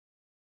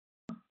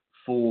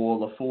for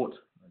LAFFORT.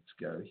 Let's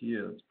go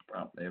here.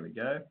 There we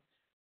go.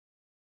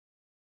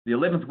 The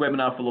 11th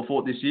webinar for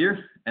LAFFORT this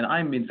year, and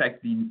I'm in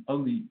fact I'm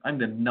the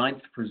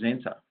 9th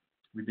presenter.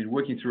 We've been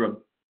working through a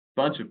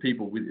bunch of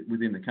people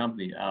within the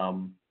company.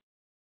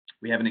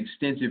 We have an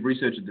extensive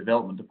research and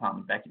development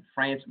department back in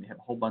France, and we have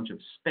a whole bunch of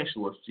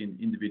specialists in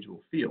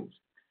individual fields.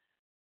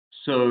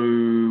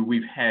 So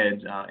we've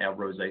had our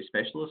rosé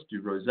specialist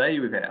do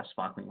rosé. We've had our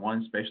sparkling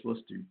wine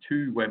specialist do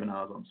 2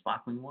 webinars on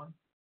sparkling wine.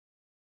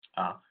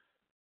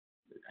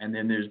 And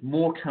then there's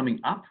more coming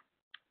up.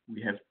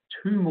 We have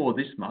 2 more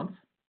this month,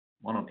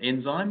 one on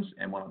enzymes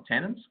and one on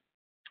tannins.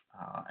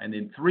 And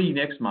then 3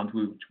 next month,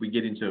 which we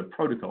get into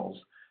protocols,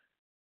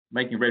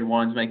 making red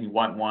wines, making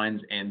white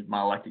wines, and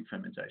malolactic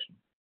fermentation.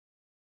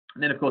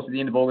 And then, of course, at the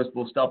end of August,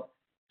 we'll stop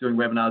doing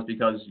webinars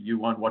because you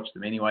won't watch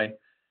them anyway,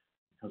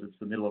 because it's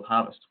the middle of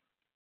harvest.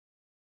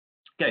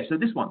 Okay, so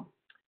this one,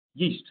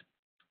 yeast,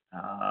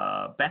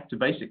 back to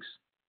basics,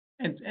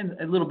 and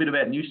a little bit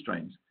about new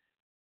strains.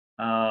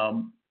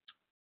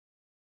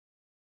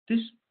 This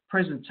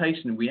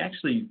presentation, we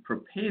actually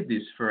prepared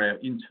this for our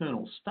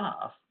internal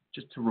staff,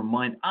 just to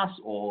remind us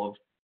all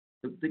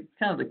of the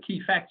kind of the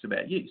key facts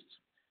about yeasts.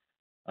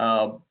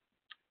 And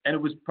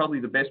it was probably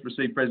the best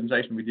received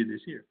presentation we did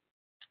this year.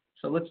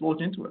 So let's launch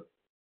into it.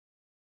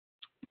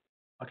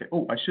 Okay,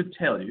 oh, I should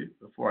tell you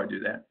before I do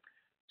that.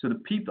 So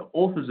the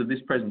authors of this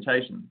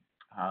presentation,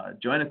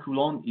 Joanna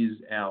Coulon is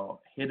our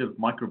head of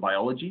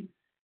microbiology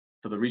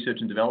for the research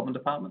and development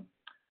department.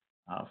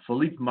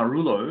 Philippe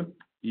Marullo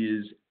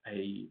is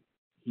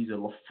he's a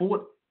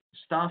LAFFORT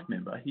staff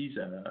member. He's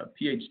a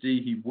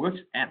PhD. He works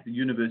at the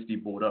University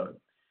of Bordeaux.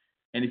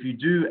 And if you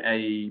do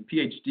a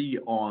PhD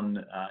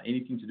on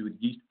anything to do with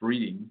yeast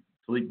breeding,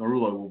 Philippe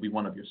Marullo will be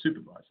one of your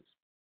supervisors.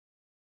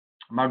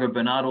 Margot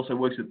Bernard also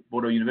works at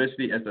Bordeaux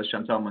University, as does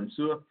Chantal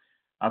Mansour.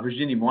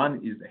 Virginie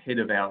Moine is the head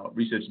of our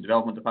research and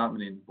development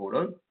department in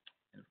Bordeaux.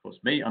 And of course,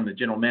 me, I'm the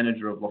general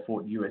manager of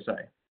LAFFORT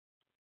USA.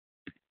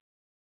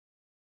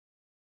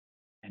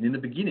 And in the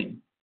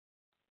beginning,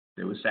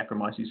 there was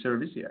Saccharomyces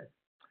cerevisiae.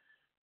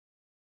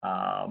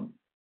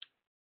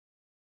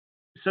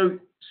 So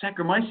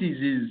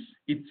Saccharomyces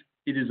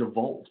it is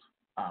evolved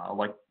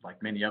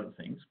like many other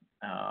things.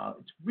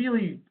 It's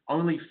really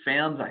only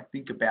found, I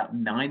think, about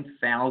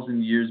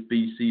 9,000 years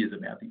BC is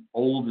about the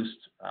oldest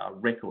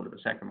record of a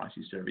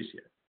Saccharomyces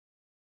cerevisiae.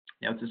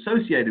 Now, it's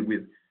associated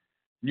with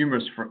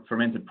numerous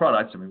fermented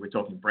products. I mean, we're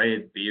talking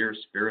bread, beer,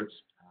 spirits,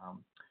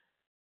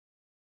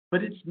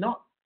 but it's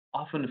not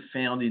often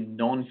found in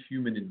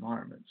non-human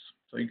environments.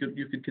 So you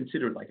could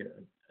consider it like a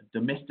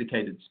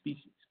domesticated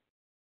species.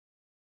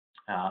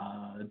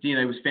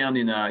 DNA was found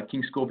in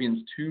King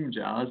Scorpion's tomb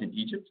jars in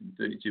Egypt in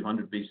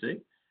 3200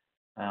 BC.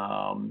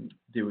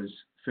 There was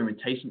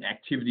fermentation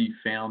activity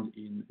found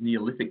in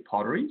Neolithic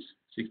potteries,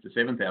 6,000 to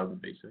 7,000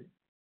 BC.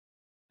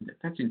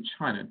 That's in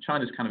China.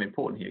 China's kind of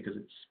important here because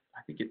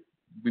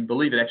we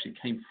believe it actually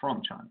came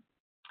from China.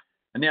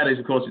 And nowadays,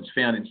 of course, it's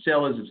found in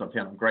cellars. It's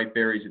found on grape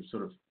berries. It's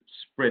sort of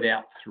spread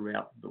out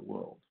throughout the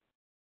world.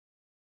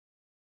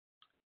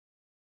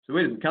 So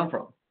where does it come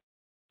from?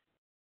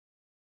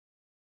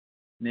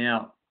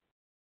 Now,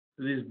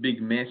 this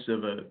big mess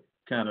of a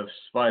kind of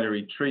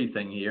spidery tree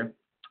thing here,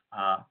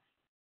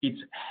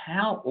 it's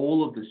how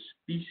all of the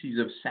species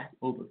of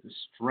all of the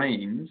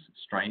strains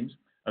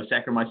of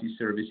Saccharomyces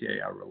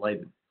cerevisiae are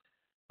related.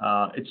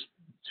 It's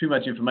too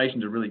much information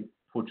to really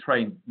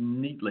portray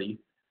neatly,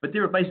 but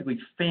there are basically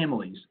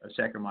families of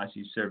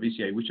Saccharomyces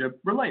cerevisiae which are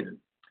related.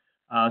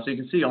 So you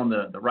can see on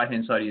the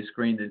right-hand side of your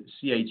screen that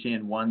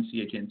CHN1,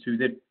 CHN2,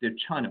 they're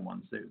China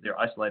ones. They're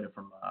isolated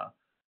from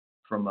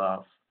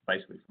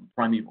basically from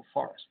primeval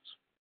forests.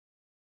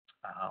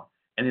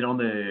 And then on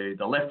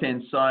the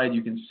left-hand side,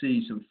 you can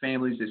see some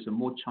families. There's some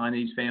more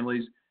Chinese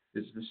families.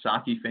 There's the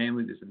Saki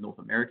family. There's a North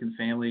American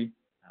family.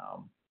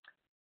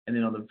 And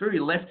then on the very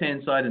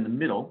left-hand side in the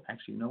middle,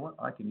 actually, you know what?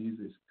 I can use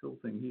this cool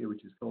thing here,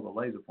 which is called a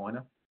laser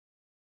pointer,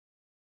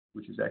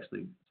 which is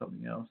actually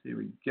something else. Here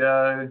we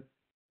go.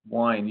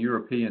 Wine,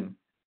 European.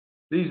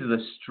 These are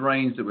the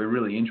strains that we're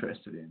really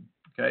interested in,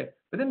 okay?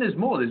 But then there's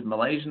more. There's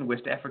Malaysian,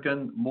 West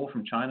African, more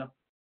from China.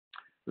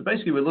 But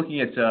basically, we're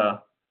looking at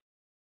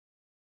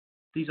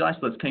these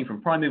isolates came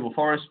from primeval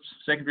forests,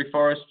 secondary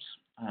forests,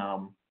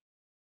 and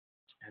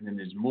then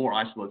there's more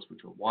isolates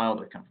which are wild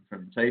that come from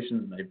fermentation,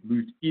 and they've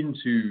moved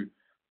into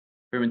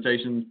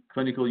fermentation,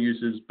 clinical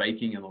uses,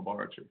 baking, and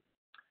laboratory.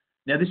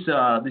 Now, this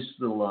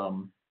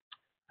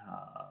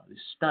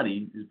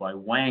study is by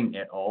Wang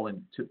et al.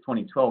 In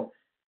 2012.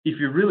 If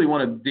you really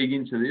want to dig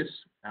into this,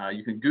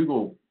 you can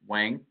Google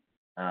Wang,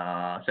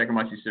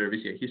 Saccharomyces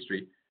cerevisiae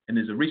history, and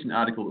there's a recent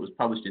article that was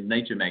published in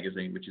Nature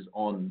magazine, which is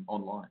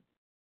online.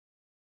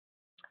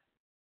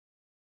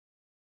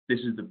 This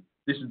is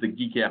the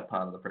geek out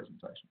part of the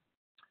presentation.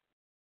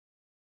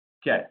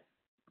 Okay,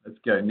 let's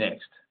go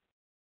next.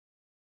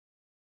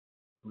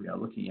 We are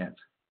looking at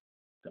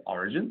the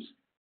origins.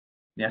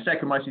 Now,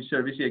 Saccharomyces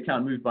cerevisiae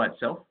can't move by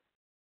itself.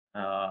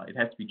 It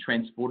has to be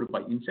transported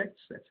by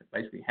insects. That's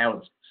basically how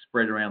it's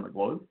spread around the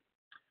globe.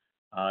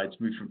 It's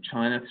moved from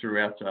China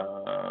through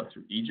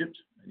Egypt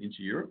and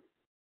into Europe.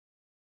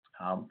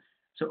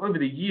 So over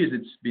the years,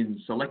 it's been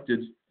selected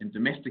and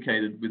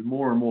domesticated with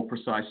more and more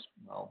precise,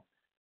 well,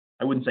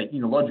 I wouldn't say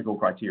enological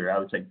criteria, I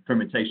would say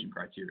fermentation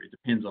criteria. It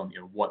depends on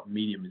what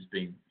medium is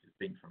being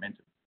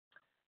fermented.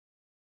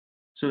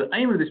 So the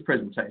aim of this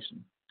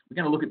presentation, we're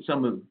going to look at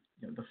some of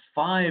the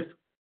 5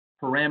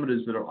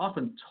 parameters that are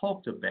often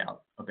talked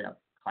about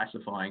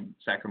classifying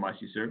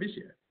Saccharomyces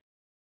cerevisiae.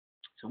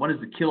 So one is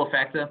the killer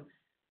factor.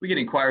 We get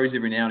inquiries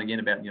every now and again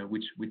about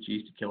which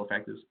yeast are killer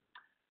factors.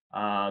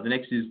 The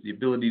next is the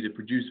ability to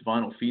produce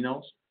vinyl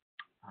phenols.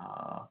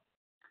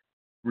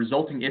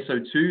 Resulting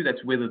SO2,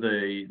 that's whether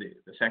the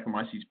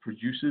Saccharomyces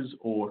produces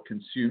or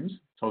consumes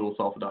total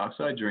sulfur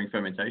dioxide during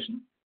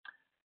fermentation.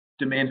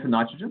 Demand for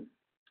nitrogen,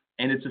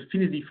 and its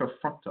affinity for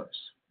fructose.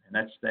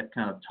 And that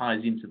kind of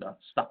ties into the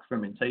stuck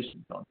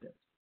fermentation concept.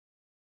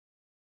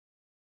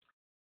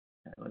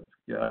 Okay, let's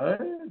go.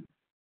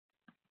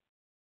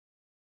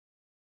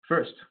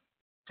 First,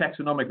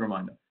 taxonomic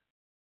reminder.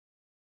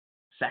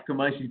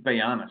 Saccharomyces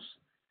bayanus.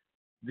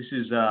 This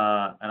is,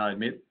 and I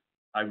admit,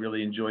 I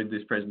really enjoyed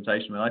this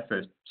presentation when I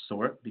first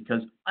saw it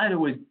because I'd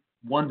always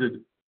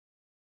wondered,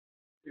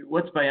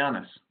 what's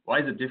bayanus? Why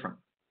is it different?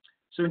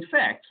 So in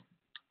fact,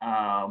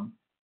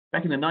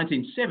 back in the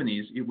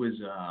 1970s, it was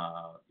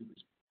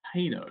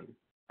Peno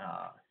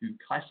who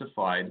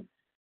classified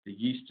the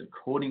yeast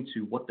according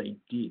to what they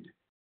did.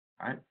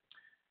 Right?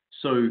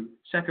 So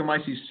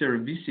Saccharomyces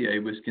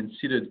cerevisiae was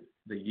considered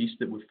the yeast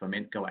that would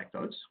ferment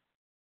galactose,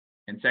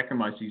 and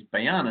Saccharomyces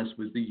bayanus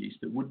was the yeast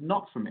that would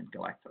not ferment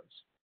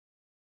galactose.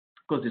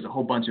 Of course, there's a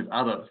whole bunch of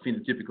other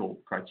phenotypical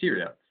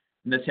criteria,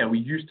 and that's how we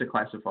used to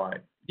classify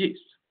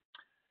yeast.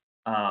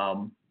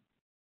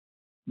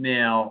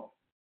 Now,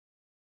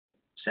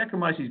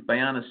 Saccharomyces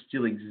bayanus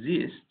still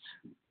exists,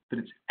 but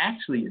it's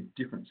actually a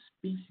different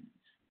species.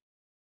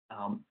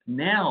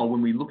 Now,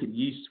 when we look at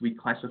yeasts, we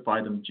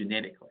classify them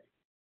genetically.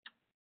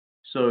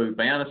 So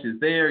bayanus is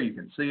there, you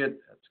can see it.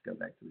 Let's go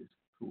back to this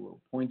cool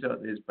little pointer.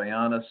 There's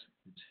bayanus,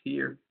 it's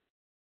here,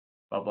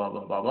 blah, blah,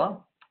 blah, blah, blah.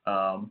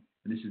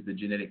 And this is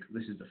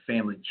the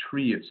family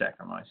tree of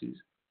Saccharomyces.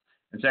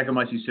 And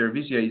Saccharomyces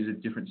cerevisiae is a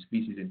different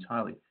species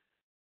entirely.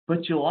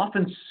 But you'll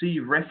often see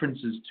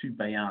references to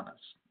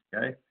bayanus,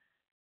 okay?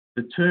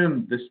 This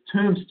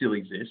term still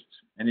exists,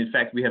 and in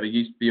fact, we have a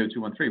yeast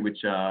BO213,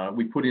 which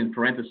we put in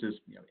parentheses,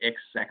 X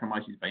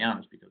Saccharomyces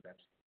bayanus, because that's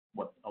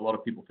what a lot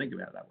of people think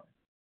about that way.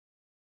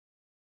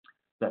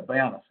 So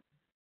bayanus,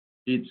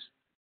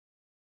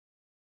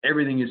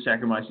 everything is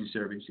Saccharomyces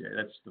cerevisiae.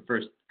 That's the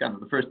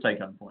first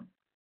take-home point.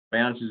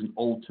 Bayanus is an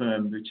old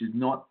term which is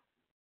not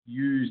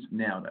used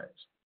nowadays.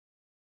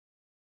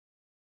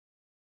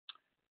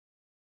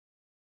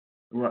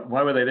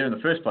 Why were they there in the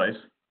first place?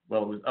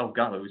 Well, it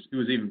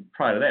was even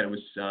prior to that. It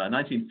was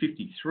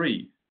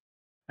 1953,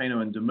 Peno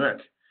and Demerck.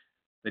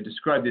 They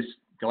described this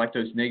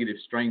galactose-negative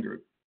strain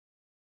group.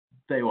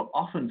 They were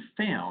often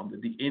found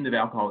at the end of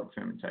alcoholic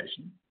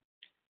fermentation,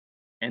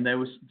 and they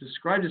were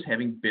described as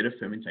having better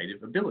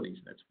fermentative abilities.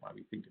 That's why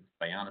we think of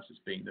bayanus as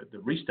being the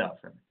restart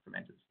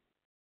fermenters.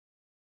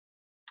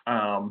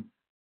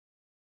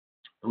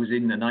 It was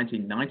in the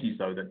 1990s,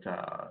 though,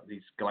 that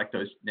these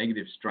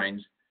galactose-negative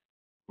strains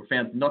were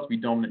found not to be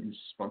dominant in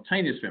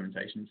spontaneous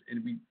fermentations,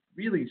 and we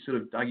really sort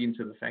of dug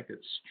into the fact that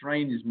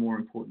strain is more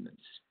important than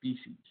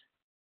species.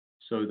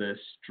 So the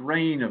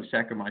strain of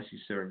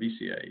Saccharomyces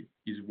cerevisiae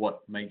is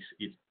what makes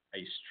it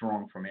a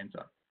strong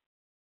fermenter,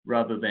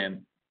 rather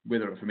than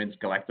whether it ferments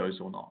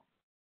galactose or not.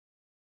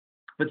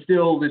 But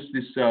still, this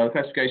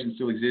classification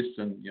still exists,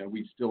 and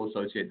we still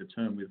associate the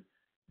term with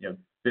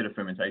better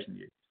fermentation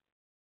yeast.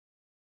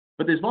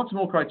 But there's lots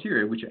more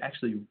criteria which are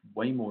actually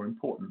way more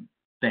important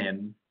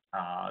than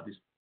this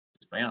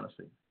bayanus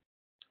thing.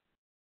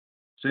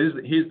 So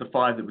here's the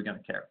 5 that we're going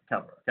to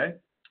cover, okay?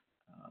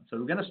 So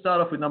we're going to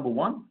start off with number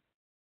 1.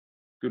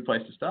 Good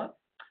place to start.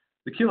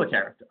 The killer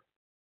character.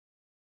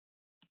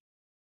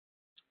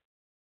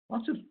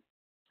 Lots of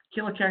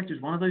killer character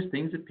is one of those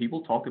things that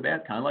people talk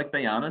about, kind of like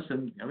bayanus,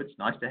 and it's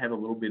nice to have a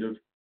little bit of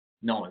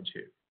knowledge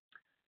here.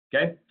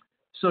 Okay,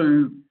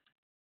 so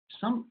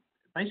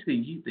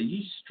basically the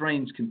yeast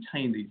strains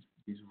contain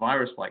these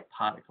virus-like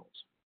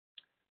particles.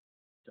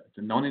 It's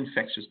a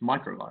non-infectious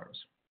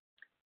microvirus.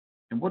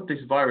 And what this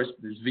virus,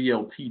 this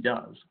VLP,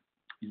 does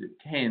is it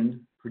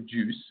can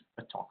produce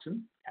a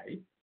toxin, K,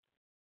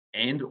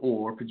 and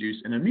or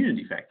produce an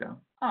immunity factor,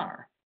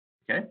 R,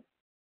 okay?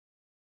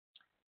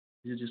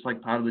 This is just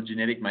like part of the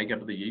genetic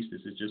makeup of the yeast.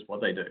 This is just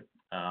what they do.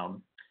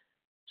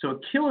 So a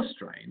killer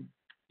strain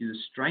is a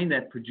strain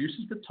that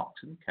produces the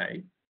toxin,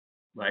 K.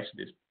 Well, actually,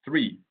 there's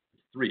three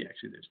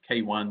actually. There's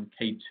K1,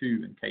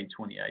 K2, and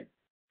K28.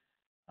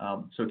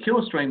 So a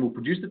killer strain will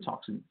produce the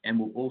toxin and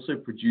will also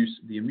produce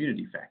the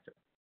immunity factor.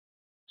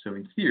 So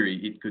in theory,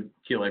 it could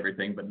kill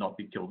everything but not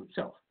be killed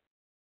itself.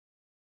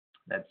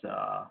 That's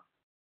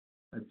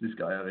this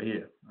guy over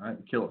here, right?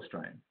 The killer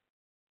strain.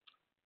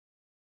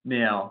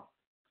 Now,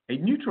 a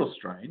neutral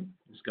strain,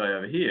 this guy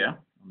over here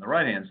on the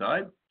right-hand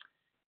side,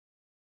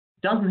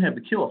 doesn't have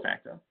the killer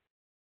factor,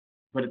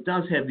 but it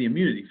does have the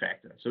immunity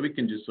factor. So it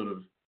can just sort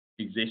of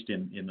exist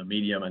in the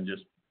medium and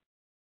just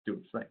do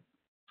its thing.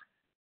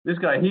 This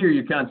guy here,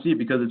 you can't see it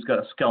because it's got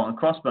a skull and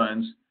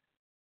crossbones.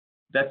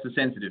 That's the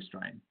sensitive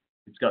strain.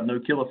 It's got no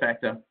killer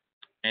factor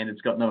and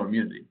it's got no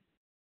immunity.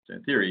 So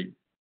in theory,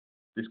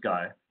 this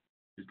guy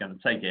is going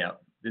to take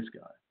out this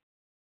guy.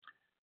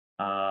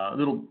 A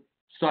little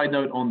side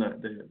note on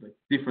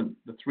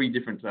the three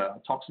different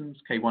toxins,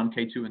 K1,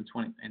 K2, and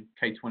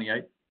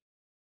K28.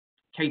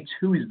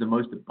 K2 is the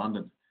most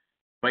abundant,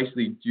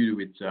 basically due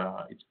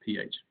to its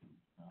pH,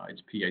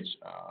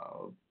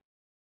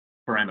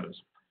 parameters.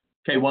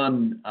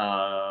 K1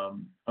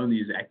 only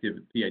is active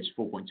at pH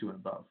 4.2 and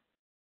above.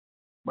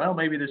 Well,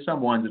 maybe there's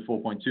some wines at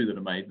 4.2 that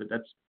are made, but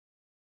that's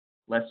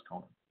less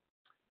common.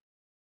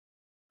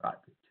 Right,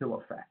 the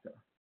killer factor.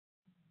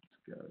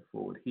 Let's go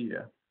forward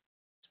here.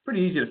 It's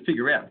pretty easy to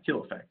figure out the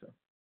killer factor.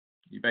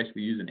 You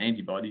basically use an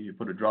antibody. You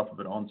put a drop of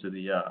it onto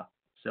the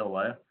cell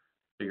layer.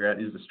 Figure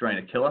out, is the strain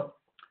a killer?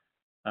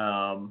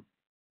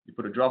 You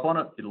put a drop on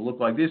it. It'll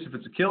look like this if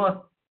it's a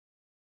killer,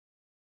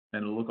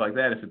 and it'll look like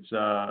that if it's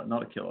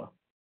not a killer.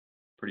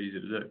 Pretty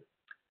easy to do.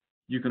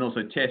 You can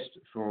also test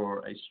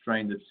for a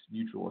strain that's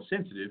neutral or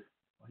sensitive.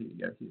 Oh, here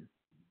you go here.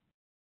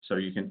 So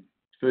you can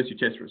first you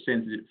test for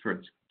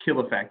its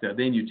killer factor,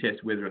 then you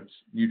test whether it's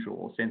neutral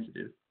or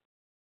sensitive.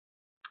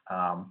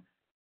 And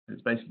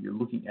it's basically you're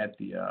looking at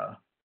the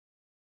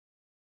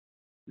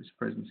this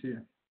presence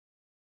here,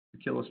 the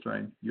killer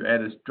strain. You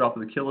add a drop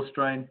of the killer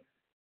strain,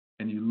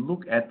 and you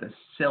look at the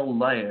cell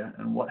layer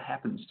and what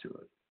happens to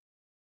it.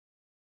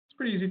 It's a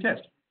pretty easy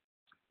test.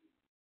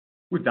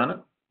 We've done it.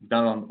 We've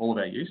done it on all of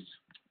our yeasts.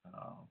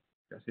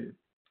 That's it.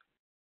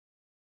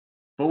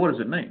 But what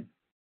does it mean?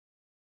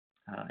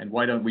 And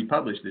why don't we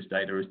publish this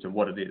data as to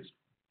what it is?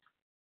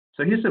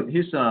 So this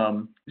is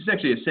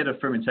actually a set of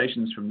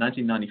fermentations from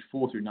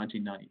 1994 through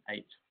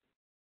 1998.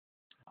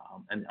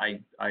 And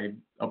I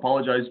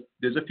apologize.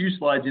 There's a few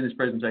slides in this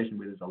presentation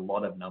where there's a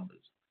lot of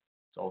numbers.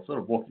 So I'll sort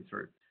of walk you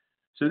through.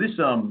 So this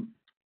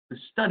the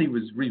study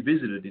was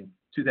revisited in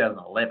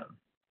 2011.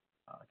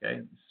 Okay,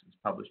 this was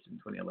published in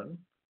 2011.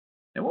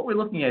 And what we're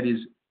looking at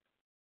is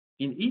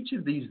in each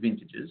of these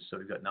vintages, so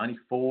we've got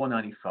 94,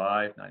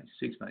 95,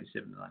 96,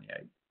 97, and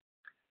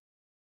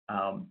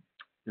 98.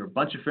 There are a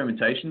bunch of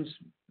fermentations.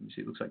 Let me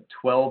see, it looks like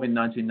 12 in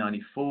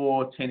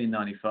 1994, 10 in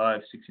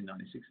 95, 6 in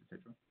 96,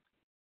 etc.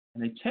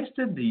 And they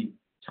tested the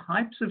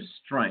types of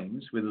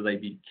strains, whether they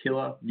be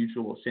killer,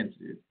 neutral, or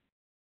sensitive,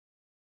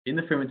 in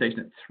the fermentation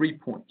at 3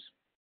 points.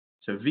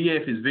 So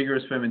VF is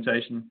vigorous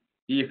fermentation,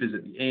 EF is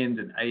at the end,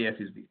 and AF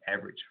is the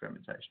average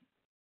fermentation.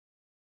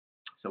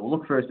 So we'll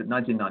look first at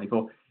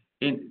 1994.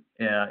 In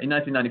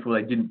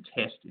 1994, they didn't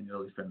test in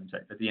early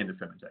fermentation, at the end of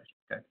fermentation.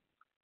 Okay.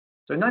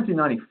 So in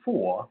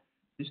 1994,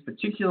 this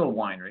particular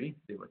winery,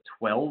 there were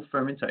 12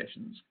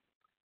 fermentations.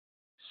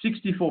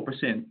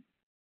 64%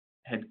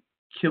 had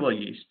killer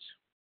yeasts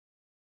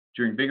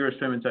during vigorous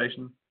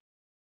fermentation,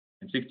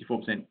 and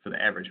 64% for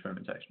the average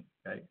fermentation.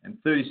 Okay, and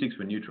 36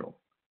 were neutral.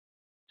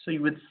 So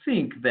you would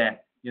think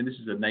that, this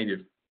is a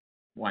native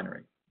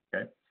winery.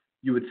 Okay,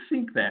 you would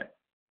think that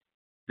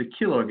the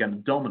killer are going to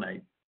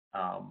dominate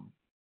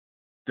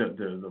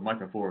the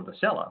microflora of the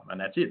cellar, and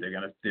that's it.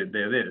 They're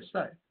there to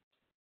stay.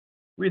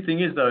 Weird thing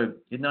is, though,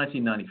 in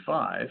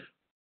 1995,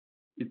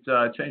 it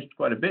changed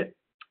quite a bit.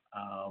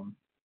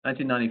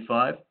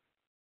 1995,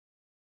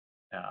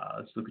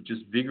 let's look at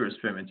just vigorous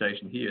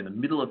fermentation here. In the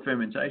middle of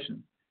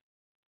fermentation,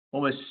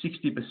 almost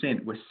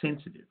 60% were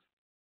sensitive,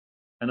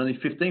 and only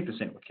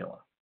 15% were killer.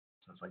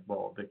 So it's like,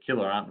 well, the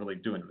killer aren't really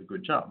doing a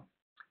good job.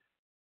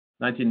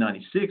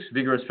 1996,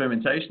 vigorous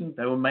fermentation,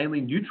 they were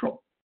mainly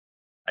neutral.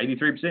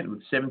 83%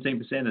 with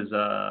 17%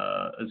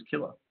 as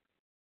killer.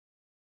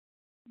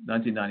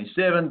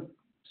 1997,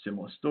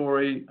 similar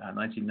story.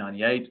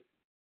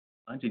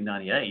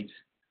 1998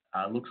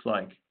 looks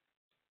like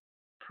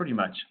pretty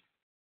much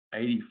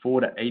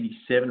 84 to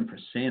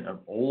 87% of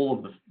all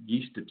of the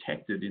yeast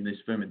detected in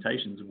these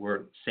fermentations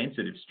were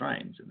sensitive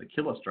strains, and the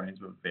killer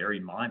strains were very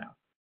minor.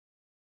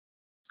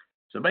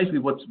 So basically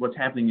what's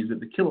happening is that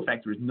the killer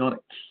factor is not a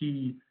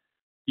key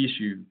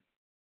issue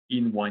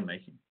in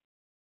winemaking.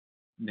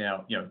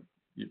 Now, you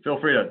feel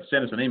free to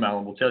send us an email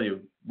and we'll tell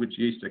you which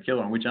yeasts are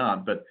killer and which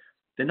aren't, but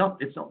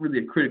it's not really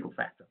a critical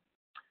factor.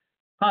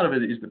 Part of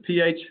it is the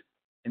pH,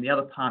 and the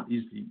other part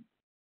is the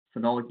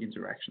phenolic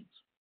interactions.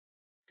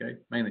 Okay,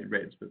 mainly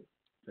reds, but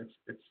it's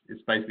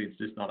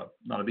just not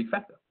a big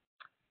factor,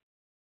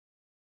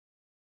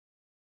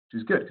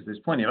 which is good because there's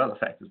plenty of other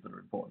factors that are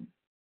important.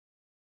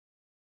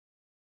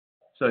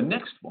 So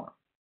next one.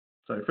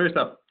 So first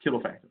up,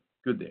 killer factor.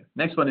 Good there.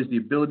 Next one is the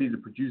ability to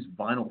produce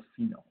vinyl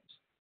phenols.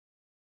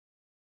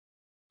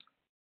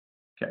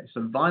 Okay,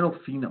 so vinyl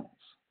phenols.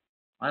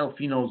 Vinyl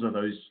phenols are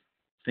those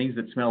things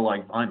that smell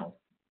like vinyl.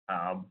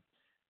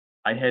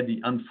 I had the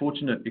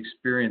unfortunate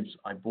experience.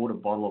 I bought a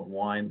bottle of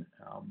wine.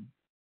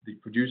 The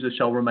producer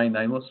shall remain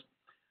nameless.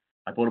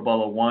 I bought a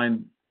bottle of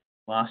wine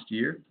last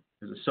year.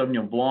 It was a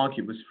Sauvignon Blanc.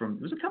 It was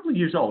a couple of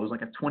years old. It was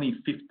like a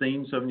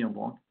 2015 Sauvignon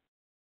Blanc.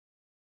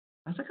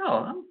 I was like,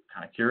 oh, I'm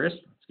kind of curious.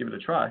 Let's give it a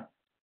try.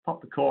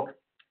 popped the cork,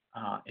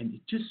 and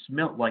it just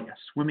smelled like a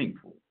swimming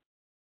pool.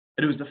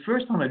 And it was the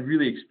first time I'd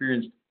really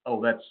experienced,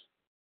 oh, that's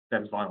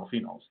vinyl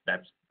phenols.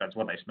 That's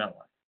what they smell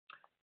like.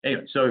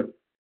 Anyway, so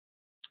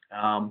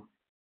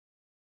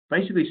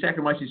basically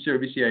Saccharomyces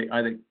cerevisiae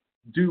either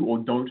do or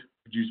don't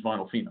produce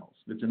vinyl phenols.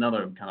 That's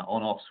another kind of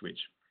on-off switch.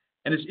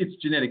 And it's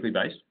genetically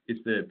based.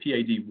 It's the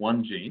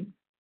PAD1 gene,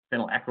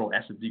 phenylacryl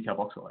acid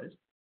decarboxylase.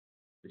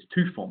 There's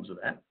two forms of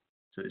that.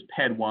 So there's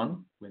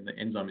PAD1 when the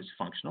enzyme is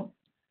functional,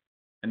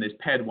 and there's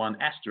PAD1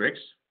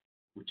 asterisk,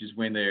 which is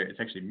when it's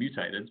actually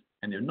mutated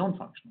and they're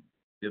non-functional.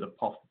 They're the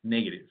POF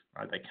negative,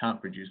 right? They can't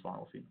produce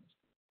vinyl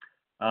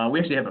phenols. We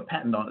actually have a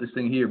patent on it. This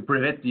thing here,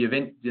 brevet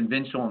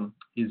d'invention,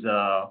 is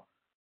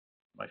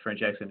my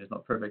French accent is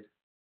not perfect.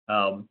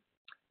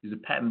 Is a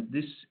patent.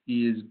 This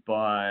is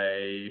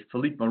by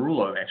Philippe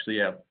Marullo, actually,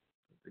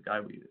 the guy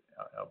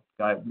our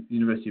guy at the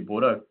University of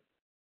Bordeaux.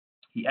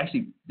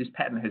 This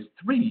patent has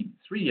three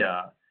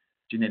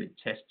genetic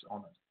tests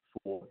on it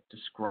for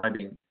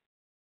describing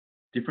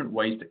different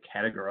ways to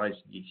categorize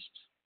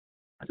yeasts.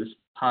 And this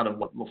part of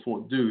what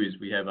LAFFORT do is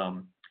we have let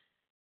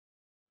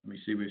me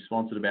see, we've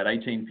sponsored about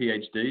 18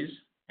 PhDs,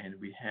 and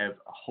we have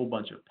a whole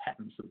bunch of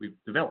patents that we've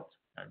developed,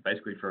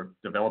 basically for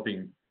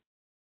developing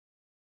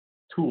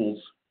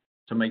tools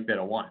to make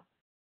better wine.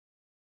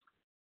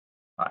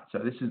 All right, so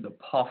this is the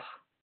POF,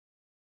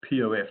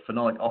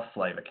 phenolic off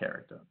flavor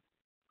character.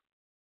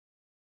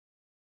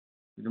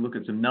 We can look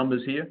at some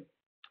numbers here.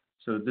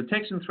 So the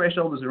detection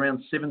threshold is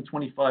around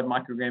 725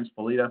 micrograms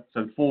per liter.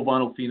 So 4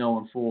 vinyl phenol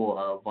and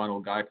 4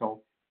 vinyl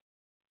glycol.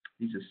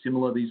 These are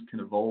similar. These can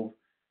evolve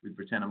with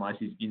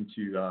Brettanomyces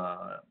into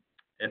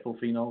ethyl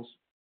phenols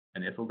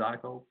and ethyl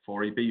glycol,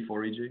 4EP,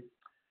 4EG.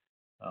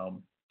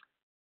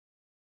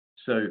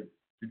 So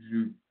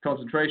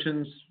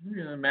concentrations,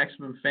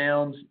 maximum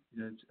found,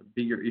 it's a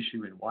bigger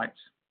issue in whites,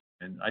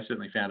 and I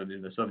certainly found it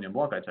in the Sauvignon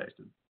Blanc I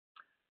tasted.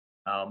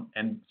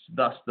 And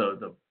thus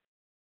the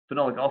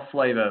phenolic off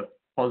flavor,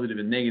 positive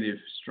and negative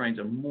strains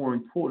are more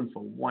important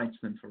for whites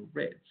than for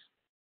reds.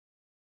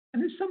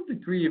 And there's some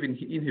degree of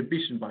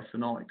inhibition by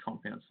phenolic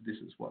compounds to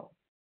this as well.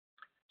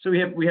 So we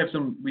have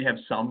some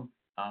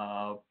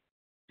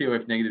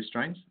POF negative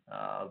strains,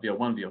 VL1,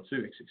 VL2,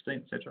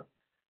 X16, etc.,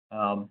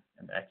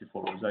 and active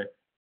port rosé.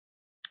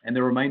 And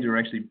the remainder are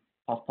actually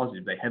POF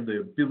positive. They have the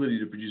ability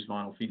to produce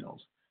vinyl phenols.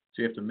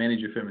 So you have to manage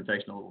your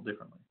fermentation a little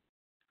differently,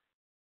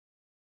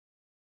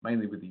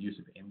 mainly with the use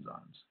of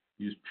enzymes.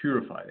 Use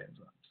purified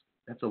enzymes.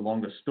 That's a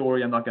longer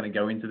story. I'm not going to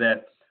go into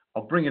that.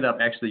 I'll bring it up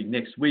actually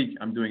next week.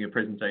 I'm doing a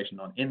presentation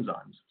on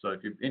enzymes. So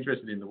if you're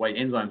interested in the way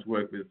enzymes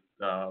work with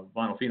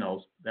vinyl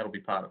phenols, that'll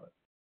be part of it.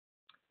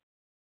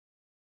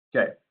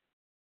 Okay,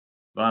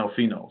 vinyl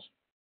phenols.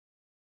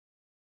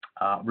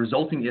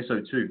 Resulting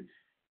SO2.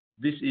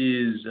 This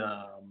is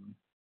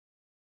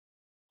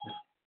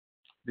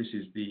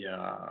the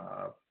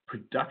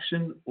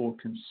production or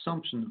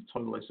consumption of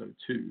total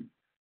SO2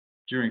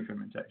 during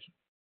fermentation.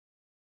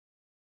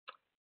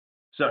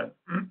 So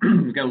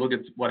we're going to look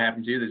at what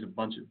happens here. There's a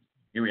bunch of,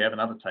 here we have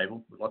another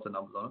table with lots of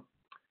numbers on it.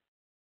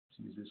 Let's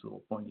use this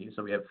little point here.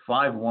 So we have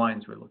 5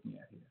 wines we're looking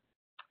at here.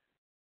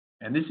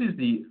 And this is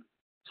the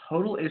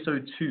total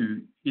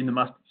SO2 in the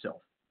must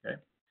itself. Okay,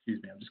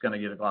 excuse me, I'm just going to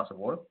get a glass of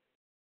water.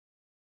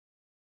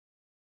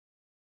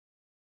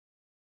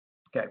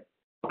 Okay,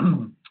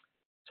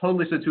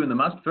 total SO2 in the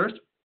must first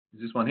is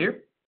this one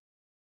here.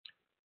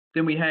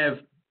 Then we have,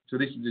 so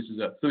this is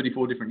a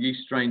 34 different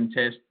yeast strain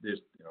test. They're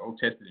all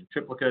tested in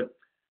triplicate.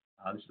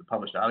 This is a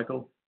published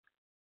article.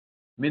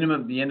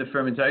 Minimum at the end of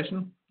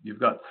fermentation, you've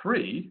got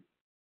 3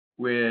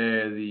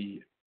 where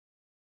the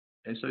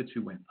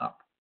SO2 went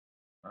up.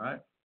 All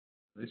right,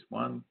 this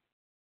 1,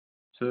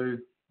 2,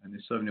 and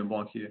this Sauvignon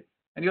Blanc here.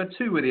 And you got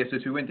 2 where the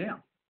SO2 went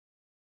down.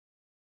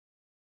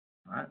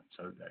 All right,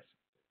 so that's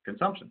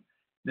consumption.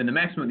 Then the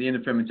maximum at the end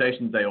of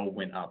fermentation, they all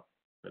went up.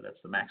 So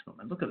that's the maximum.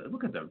 And look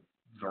at the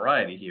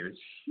variety here. It's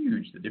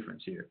huge, the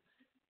difference here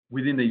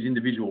within these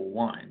individual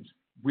wines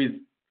with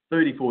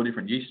 34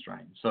 different yeast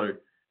strains. So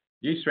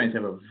yeast strains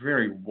have a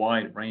very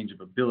wide range of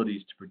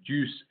abilities to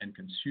produce and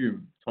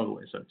consume total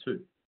SO2.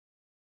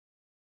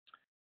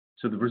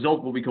 So the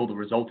result, what we call the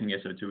resulting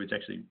SO2,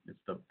 it's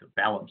the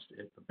balance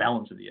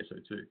of the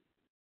SO2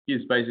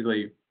 is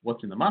basically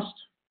what's in the must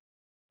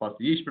plus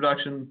the yeast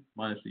production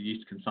minus the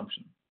yeast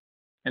consumption.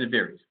 And it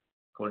varies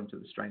according to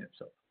the strain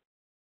itself.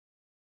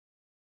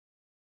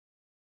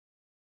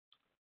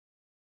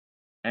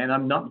 And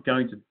I'm not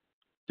going to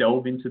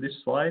delve into this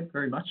slide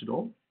very much at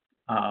all.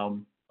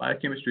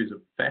 Biochemistry is a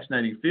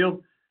fascinating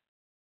field.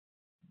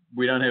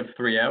 We don't have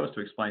 3 hours to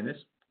explain this,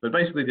 but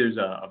basically there's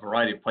a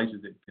variety of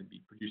places that it can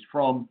be produced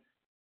from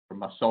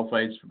must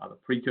sulfates, from other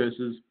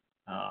precursors,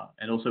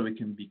 and also it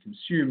can be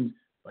consumed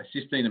by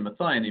cysteine and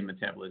methionine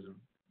metabolism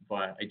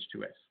via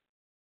H2S.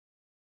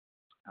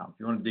 If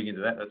you want to dig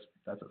into that,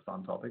 that's a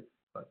fun topic,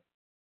 but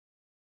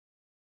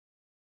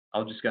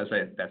I'll just go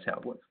say that's how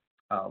it works.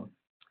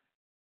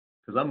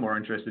 Because I'm more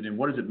interested in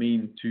what does it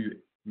mean to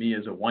me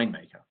as a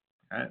winemaker,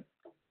 right?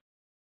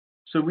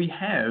 So we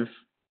have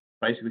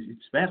basically,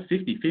 it's about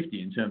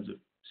 50-50 in terms of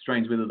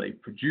strains whether they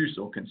produce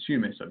or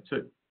consume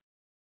SO2.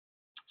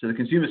 So the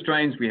consumer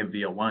strains, we have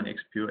VL1,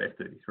 X pure,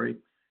 F33,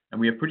 and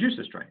we have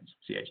producer strains,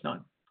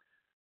 CH9,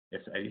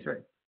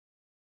 F83,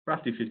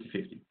 roughly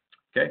 50-50,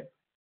 okay?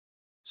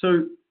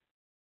 So,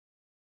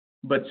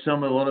 but a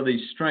lot of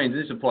these strains,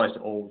 this applies to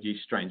all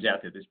yeast strains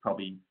out there, there's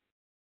probably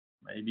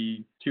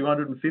maybe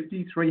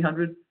 250,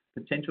 300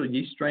 potential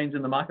yeast strains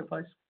in the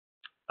marketplace.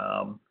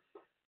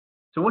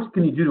 So what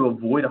can you do to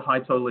avoid a high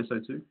total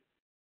SO2?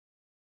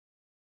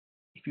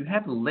 If you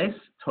have less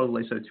total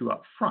SO2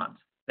 up front,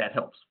 that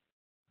helps,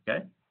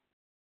 okay?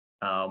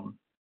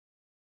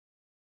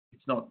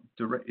 It's not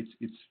direct,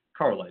 it's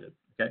correlated,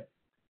 okay?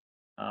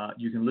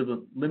 You can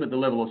limit the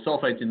level of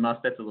sulfates in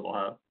must, that's a little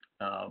hard,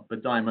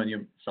 but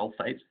diammonium sulfate,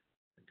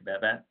 think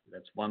about that,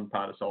 that's one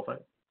part of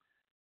sulfate.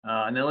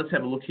 Now let's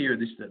have a look here at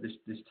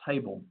this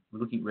table.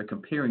 We're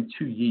comparing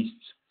two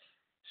yeasts.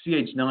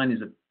 CH9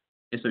 is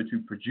a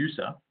SO2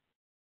 producer.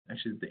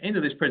 Actually, at the end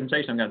of this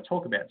presentation, I'm going to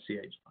talk about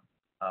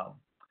CH9.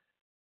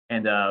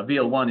 And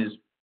VL1 is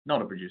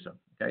not a producer.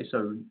 Okay,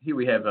 so here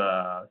we have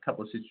a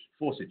couple of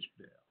four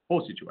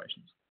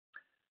situations.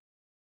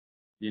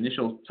 The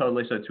initial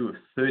total SO2 of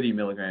 30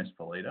 milligrams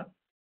per liter.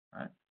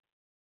 Right?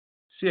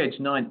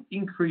 CH9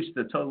 increased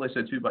the total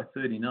SO2 by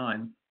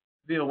 39.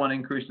 VL1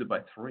 increased it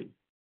by 3.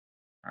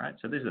 All right,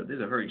 so there's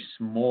a very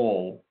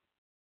small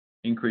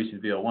increase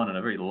in VL1 and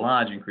a very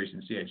large increase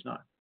in CH9.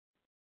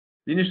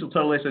 The initial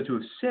total SO2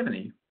 of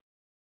 70,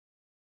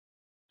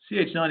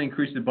 CH9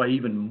 increased it by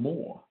even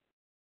more.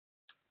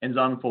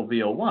 Enzyme for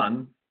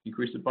VL1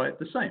 increased it by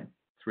the same,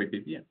 3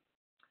 ppm.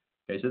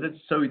 Okay,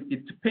 so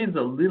it depends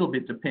a little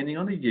bit depending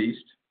on the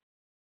yeast,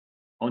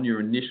 on your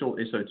initial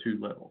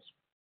SO2 levels.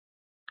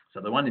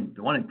 So the one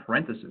in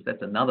parentheses,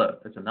 that's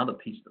another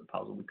piece of the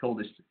puzzle. We call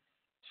this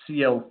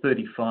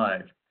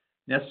CL35.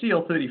 Now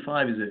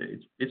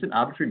CL35 it's an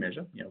arbitrary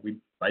measure. You know, we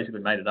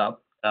basically made it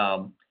up.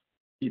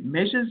 It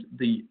measures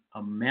the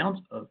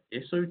amount of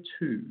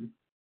SO2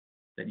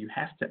 that you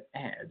have to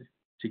add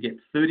to get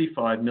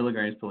 35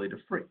 milligrams per liter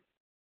free,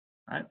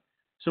 right?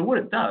 So what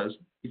it does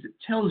is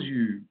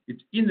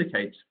it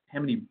indicates how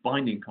many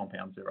binding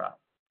compounds there are.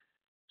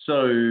 So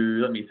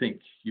let me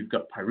think, you've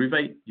got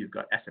pyruvate, you've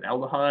got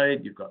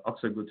acetaldehyde, you've got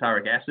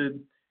oxoglutaric acid.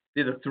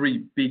 They're the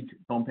three big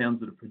compounds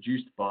that are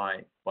produced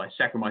by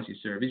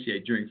Saccharomyces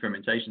cerevisiae during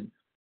fermentation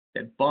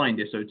that bind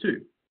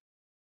SO2.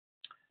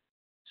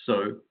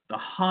 So the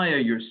higher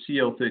your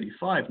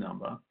CL35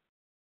 number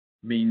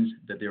means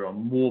that there are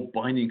more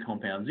binding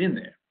compounds in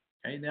there.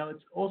 Okay, now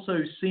it also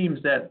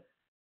seems that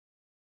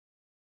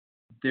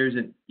there's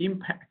an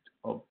impact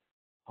of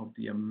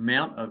the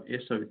amount of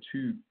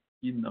SO2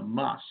 in the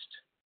must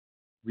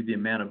with the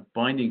amount of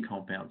binding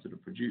compounds that are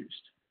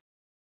produced.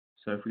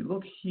 So if we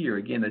look here,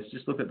 again, let's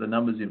just look at the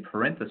numbers in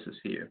parentheses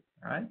here,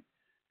 all right?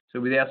 So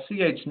with our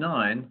CH9,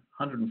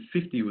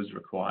 150 was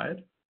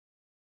required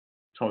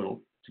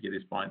total to get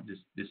this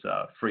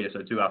free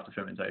SO2 after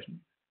fermentation.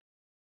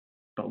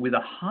 But with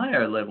a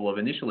higher level of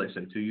initial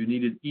SO2, you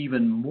needed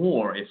even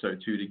more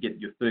SO2 to get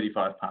your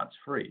 35 parts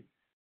free.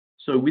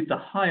 So with the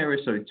higher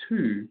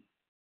SO2,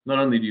 not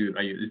only is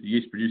the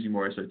yeast producing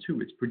more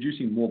SO2, it's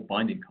producing more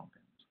binding compounds.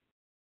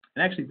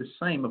 And actually the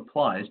same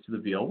applies to the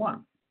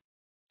VL1.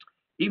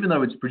 Even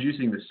though it's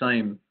producing the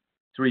same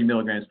 3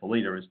 milligrams per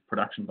liter as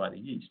production by the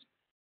yeast,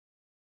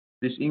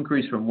 this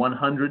increase from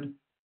 100 to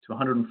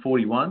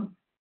 141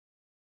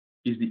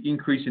 is the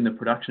increase in the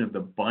production of the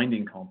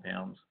binding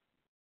compounds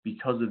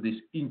because of this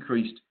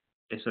increased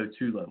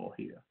SO2 level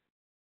here.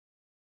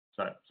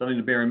 So something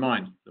to bear in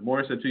mind, the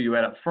more SO2 you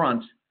add up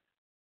front,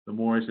 the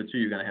more SO2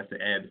 you're going to have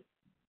to add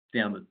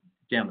down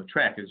the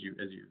track as you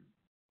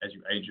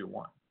age your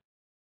wine.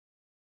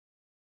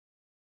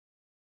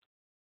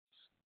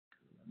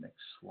 Next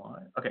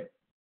slide. Okay,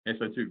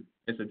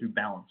 SO2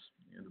 balance,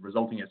 the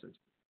resulting SO2.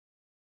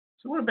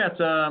 So what about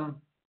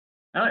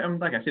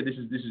like I said, this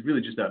is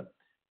really just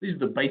these are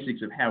the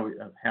basics of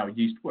how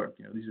yeast work.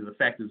 You know, these are the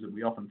factors that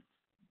we often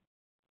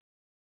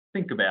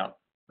think about.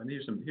 And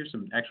here's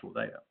some actual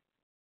data.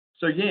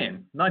 So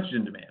YAN,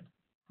 nitrogen demand.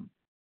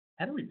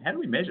 How do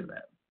we measure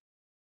that?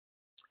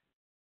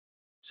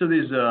 So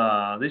there's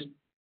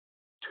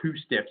 2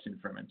 steps in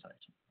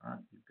fermentation. All right,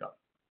 you've got.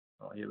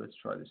 Oh, here, let's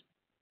try this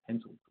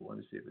pencil tool.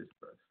 Let's see if this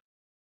works.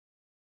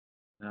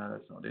 No,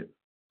 that's not it.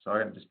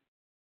 Sorry, I'm going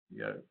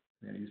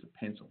to use a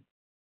pencil.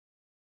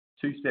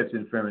 2 steps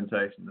in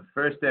fermentation. The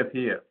first step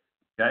here,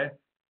 okay,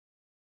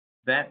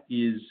 that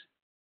is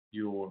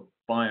your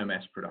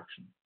biomass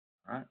production,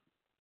 all right?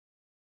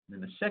 And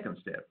then the second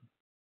step,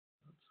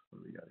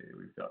 what do we got here?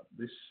 We've got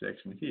this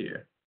section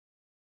here.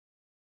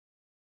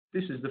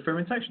 This is the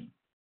fermentation,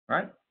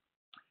 right?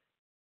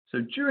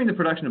 So during the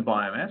production of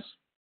biomass,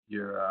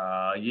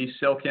 your yeast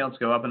cell counts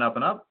go up and up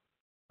and up.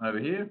 Over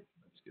here,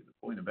 let's get the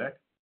pointer back.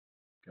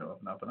 Go up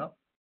and up and up.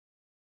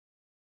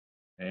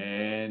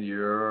 And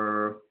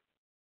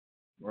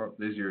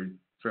there's your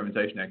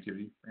fermentation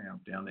activity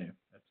down there.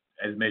 That's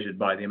as measured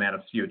by the amount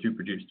of CO2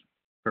 produced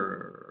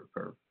per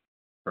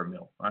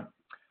mil, right?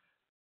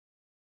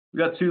 We've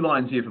got 2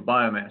 lines here for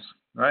biomass,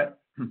 right?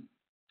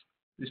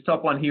 This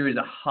top one here is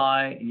a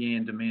high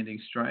YAN demanding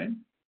strain,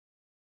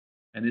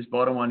 and this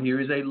bottom one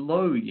here is a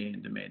low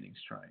YAN demanding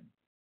strain.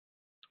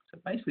 So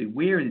basically,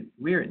 where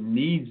it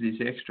needs this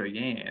extra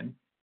YAN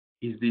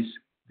is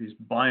this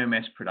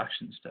biomass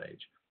production stage.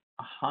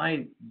 A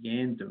high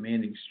YAN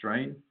demanding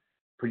strain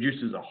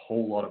produces a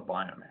whole lot of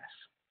biomass.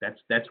 That's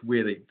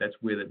where the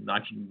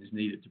nitrogen is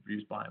needed to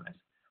produce biomass,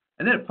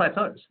 and then it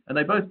plateaus, and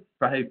they both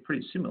behave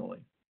pretty similarly,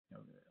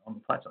 on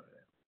the plateau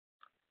there.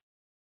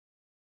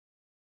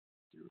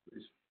 See what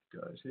this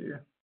goes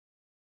here.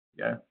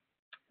 Yeah.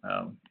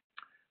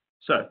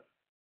 So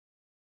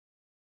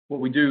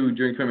what we do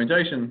during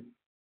fermentation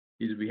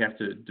is we have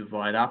to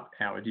divide up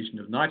our addition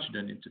of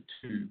nitrogen into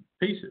two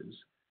pieces.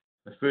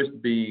 The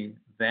first being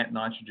that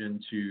nitrogen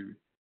to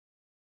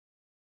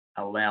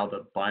allow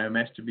the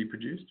biomass to be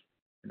produced.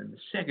 And then the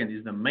second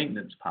is the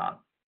maintenance part,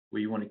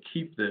 where you want to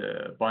keep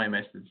the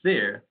biomass that's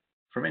there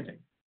fermenting.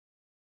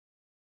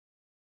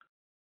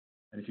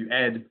 And if you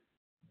add,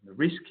 the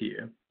risk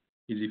here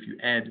is if you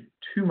add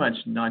too much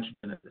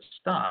nitrogen at the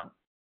start,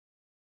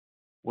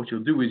 what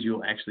you'll do is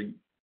you'll actually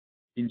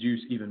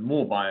induce even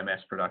more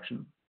biomass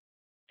production,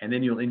 and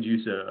then you'll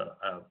induce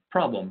a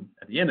problem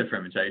at the end of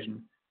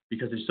fermentation,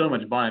 because there's so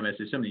much biomass,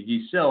 there's so many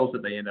yeast cells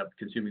that they end up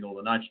consuming all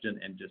the nitrogen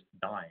and just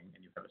dying,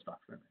 and you have a stuck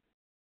ferment.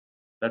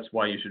 That's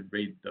why you should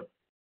read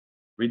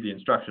the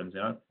instructions.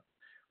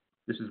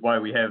 This is why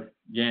we have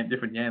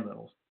different YAN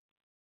levels.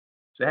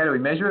 So how do we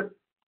measure it?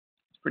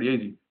 It's pretty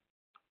easy.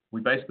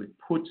 We basically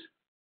put,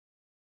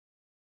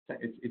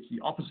 it's the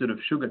opposite of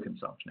sugar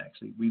consumption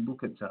actually. We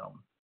look at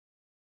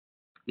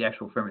the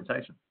actual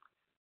fermentation.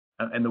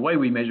 And the way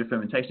we measure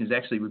fermentation is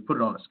actually we put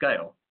it on a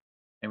scale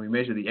and we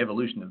measure the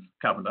evolution of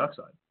carbon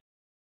dioxide.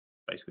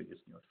 Basically,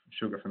 it's,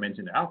 sugar ferments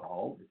into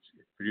alcohol,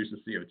 it produces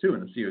CO2,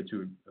 and the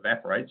CO2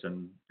 evaporates,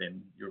 and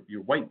then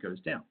your weight goes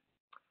down.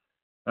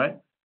 Right?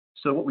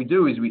 So what we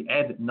do is we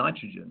add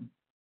nitrogen,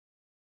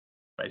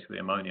 basically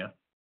ammonia,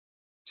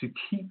 to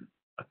keep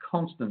a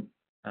constant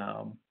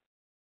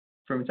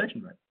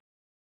fermentation rate.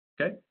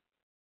 Okay?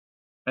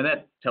 And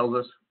that tells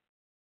us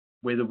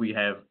whether we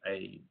have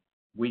a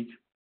weak,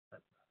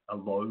 a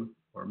low,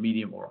 or a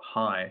medium, or a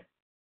high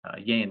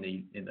YAN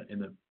need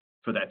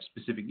for that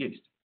specific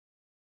yeast.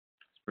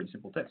 It's a pretty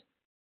simple test.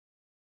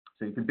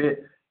 So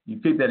you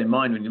keep that in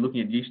mind when you're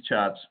looking at yeast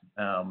charts.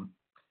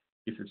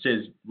 If it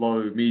says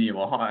low, medium,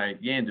 or high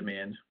YAN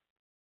demand,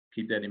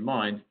 keep that in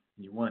mind.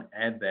 And you want to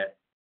add that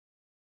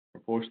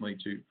proportionally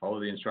to follow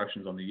the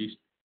instructions on the yeast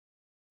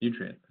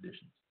nutrient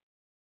additions.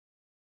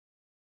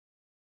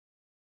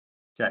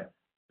 Okay,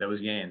 that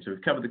was YAN. So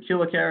we've covered the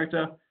killer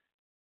character.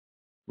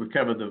 We've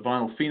covered the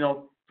vinyl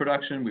phenol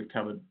production. We've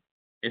covered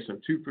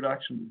SO2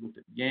 production. We've looked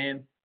at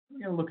YAN. We're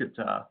going to look at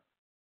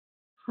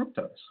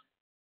fructose,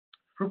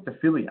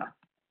 fructophilia.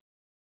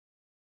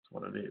 That's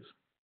what it is.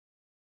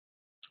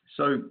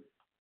 So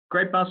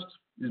grape must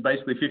is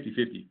basically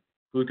 50-50,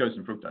 glucose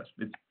and fructose.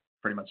 It's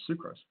pretty much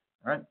sucrose,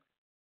 all right?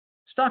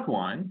 Stuck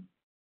wine,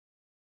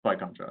 by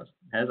contrast,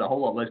 has a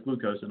whole lot less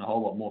glucose and a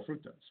whole lot more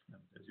fructose. As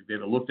if you've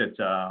ever looked at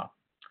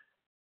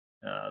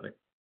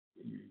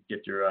you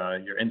get your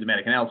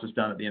enzymatic analysis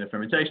done at the end of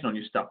fermentation on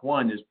your stuck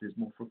wine, there's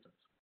more fructose.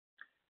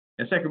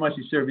 Now,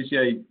 Saccharomyces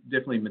cerevisiae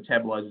definitely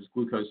metabolizes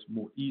glucose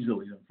more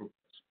easily than fructose.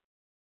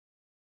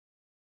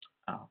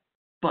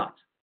 But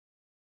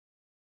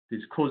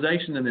there's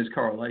causation and there's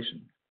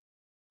correlation.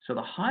 So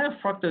the higher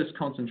fructose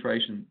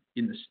concentration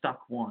in the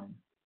stuck wine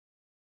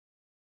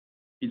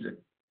is a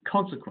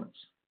consequence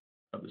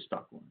of the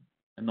stuck wine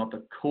and not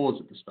the cause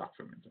of the stuck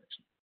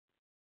fermentation.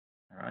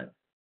 All right?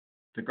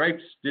 The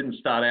grapes didn't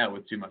start out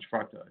with too much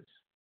fructose.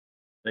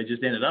 They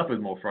just ended up with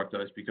more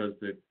fructose because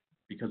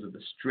of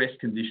the stress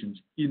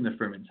conditions in the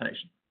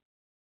fermentation.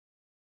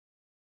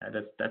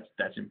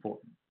 That's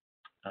important.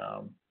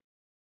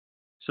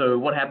 So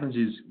what happens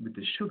is with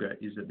the sugar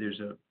is that there's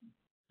a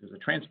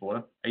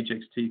transporter,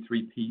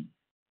 HXT3P,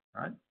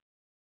 right?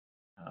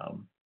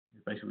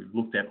 Basically, we've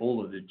looked at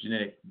all of the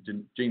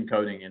gene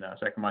coding in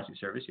Saccharomyces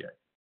cerevisiae.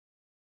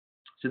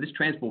 So this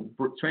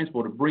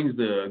transporter brings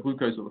the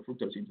glucose or the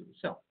fructose into the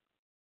cell,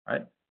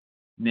 right?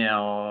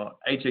 Now,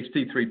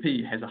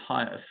 HXT3P has a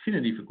higher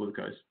affinity for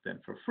glucose than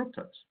for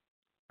fructose,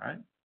 right?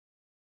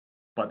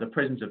 But the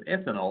presence of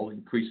ethanol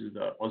increases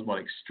the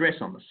osmotic stress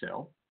on the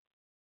cell,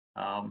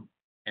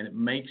 and it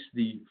makes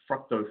the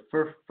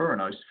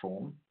fructofuranose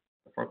form,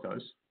 the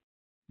fructose,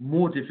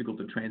 more difficult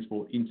to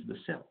transport into the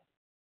cell.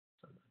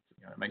 So,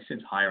 it makes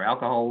sense. Higher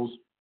alcohols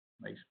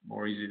makes it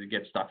more easy to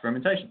get stuck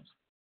fermentations.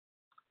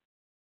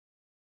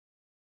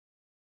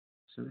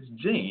 So this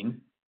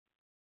gene,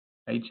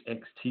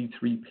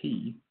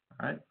 HXT3P,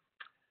 right?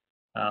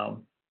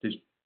 There's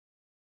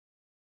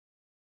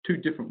two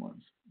different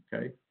ones,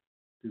 okay?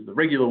 There's the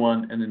regular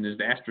one, and then there's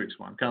the asterisk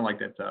one, kind of like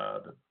that,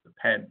 the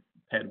pad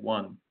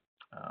 1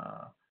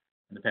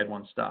 and the pad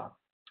 1 star,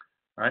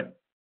 right?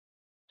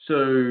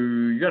 So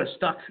you got a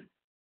stuck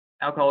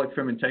alcoholic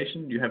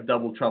fermentation, you have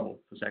double trouble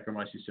for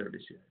Saccharomyces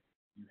cerevisiae.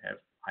 You have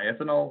high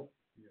ethanol,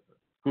 you have a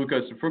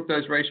glucose to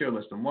fructose ratio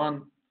less than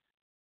 1,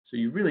 So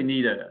you really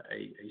need a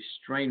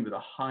strain with a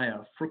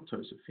higher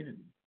fructose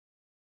affinity.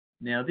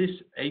 Now this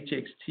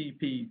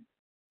HXT3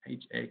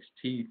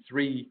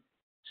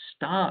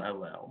 star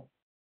allele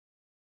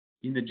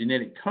in the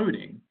genetic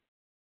coding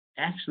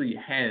actually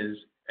has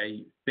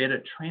a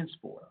better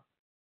transporter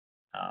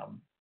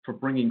for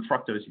bringing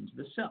fructose into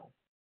the cell,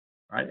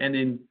 right? And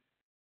then,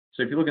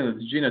 so if you're looking at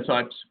the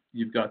genotypes,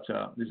 you've got,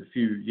 there's a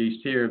few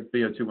yeast here,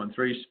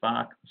 BO213,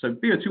 Spark. So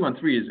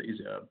BO213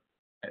 is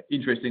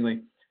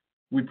interestingly,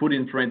 we put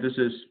in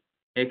parenthesis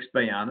X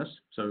Bayanus,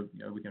 so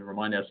we can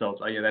remind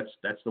ourselves, oh yeah,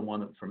 that's the one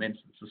that ferments.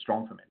 It's a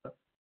strong fermenter.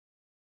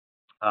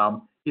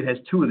 It has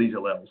 2 of these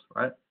alleles,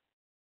 right?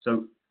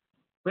 So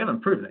we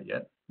haven't proven it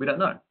yet. We don't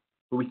know,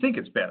 but we think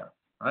it's better,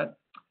 right?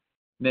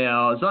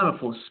 Now,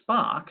 Zymophore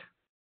Spark,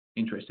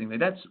 interestingly,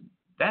 that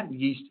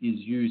yeast is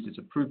used. It's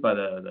approved by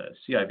the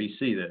CIVC,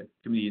 the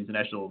Comité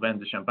International Vin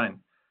de Champagne,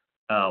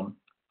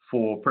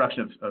 for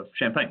production of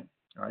champagne,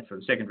 all right, for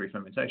the secondary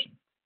fermentation.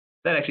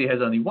 That actually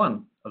has only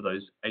 1 of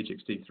those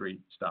HXT3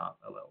 star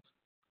alleles.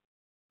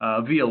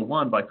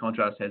 VL1, by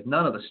contrast, has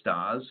none of the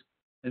stars,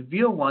 and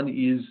VL1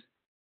 is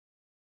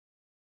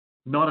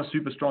not a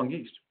super strong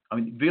yeast. I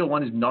mean,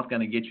 VL1 is not going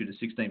to get you to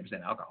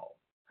 16% alcohol.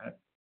 Right?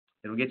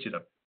 It'll get you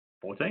to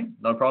 14,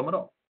 no problem at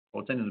all.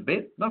 14 and a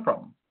bit, no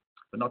problem,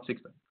 but not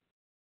 16.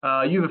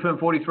 Uvafirm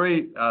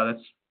 43,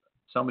 that's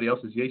somebody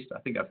else's yeast. I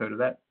think I've heard of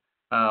that.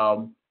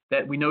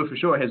 That we know for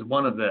sure has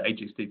 1 of the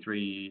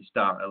HXT3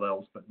 star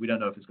alleles, but we don't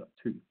know if it's got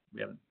 2. We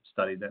haven't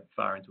studied that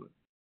far into it.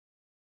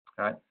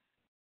 All right.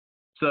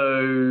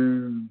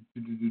 So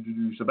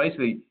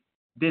basically,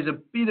 there's a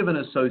bit of an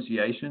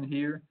association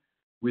here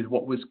with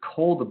what was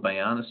called the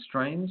Bayanus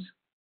strains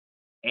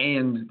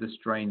and the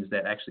strains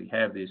that actually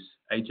have this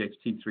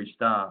HXT3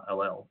 star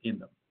allele in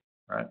them.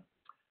 Right.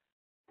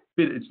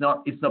 But it's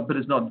not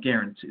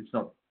guaranteed. It's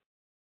not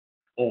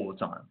all the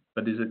time,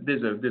 but there's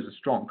a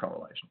strong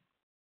correlation.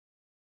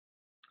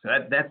 So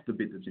that's the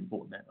bit that's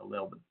important, that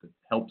allele that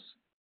helps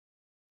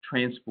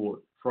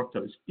transport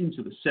fructose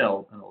into the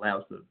cell and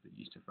allows the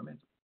yeast to ferment.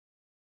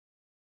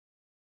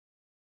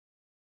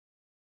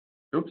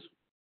 Oops,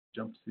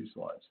 jumped 2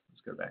 slides.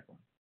 Let's go back one.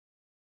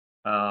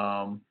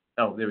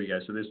 Oh, there we go.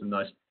 So there's some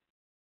nice,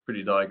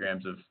 pretty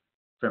diagrams of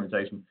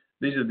fermentation.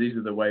 These are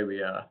the way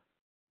we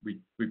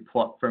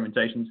plot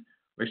fermentations.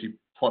 We actually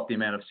plot the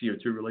amount of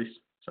CO2 release,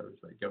 so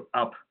they go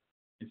up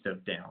instead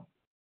of down.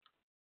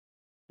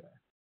 Okay.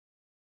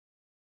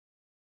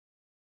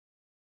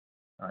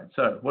 All right.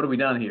 So what have we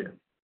done here?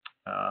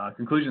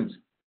 Conclusions.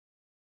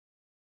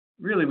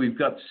 Really, we've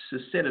got a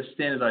set of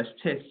standardized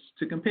tests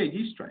to compare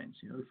yeast strains,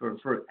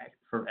 for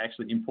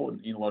actually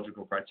important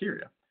enological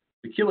criteria.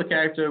 The killer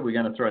character, we're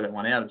going to throw that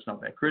one out. It's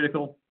not that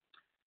critical.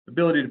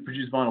 Ability to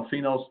produce vinyl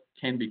phenols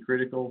can be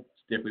critical.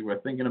 It's definitely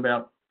worth thinking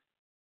about.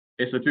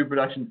 SO2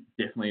 production,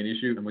 definitely an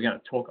issue, and we're going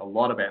to talk a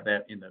lot about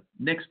that in the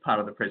next part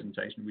of the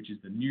presentation, which is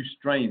the new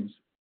strains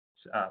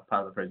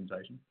part of the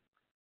presentation.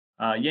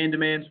 Yan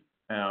demand,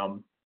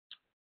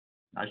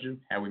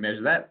 nitrogen, how we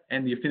measure that,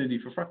 and the affinity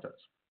for fructose.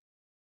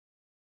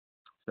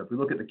 So if we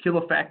look at the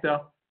killer factor,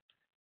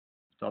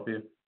 top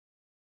here,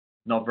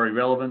 not very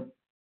relevant.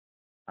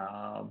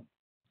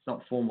 It's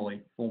not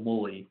formally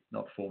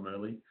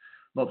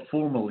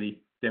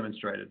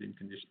demonstrated in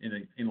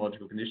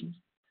enological conditions.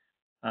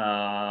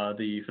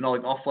 The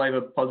phenolic off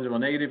flavor, positive or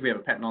negative, we have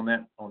a patent on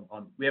that.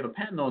 We have a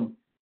patent on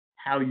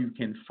how you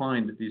can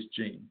find this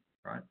gene,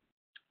 right?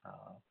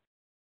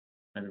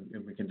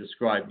 And we can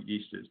describe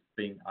yeast as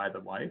being either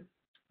way.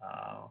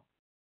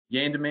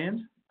 Yan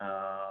demand,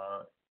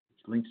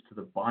 it's linked to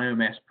the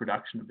biomass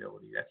production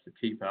ability. That's the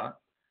key part.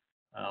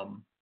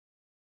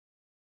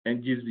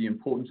 And gives the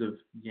importance of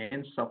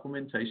Yan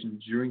supplementation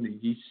during the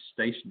yeast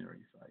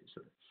stationary phase,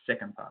 so the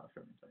second part of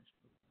fermentation.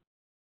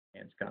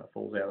 And it kind of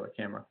falls out of the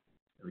camera.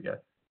 There we go.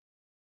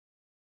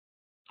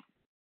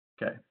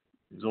 Okay.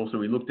 There's also,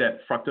 we looked at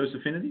fructose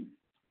affinity.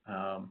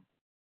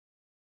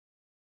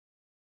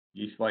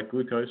 Yeast like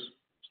glucose.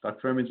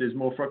 Stuck ferments, there's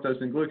more fructose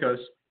than glucose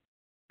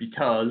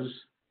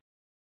because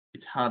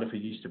it's harder for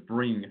yeast to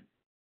bring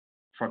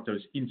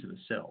fructose into the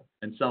cell.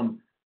 And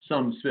some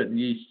certain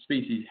yeast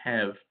species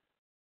have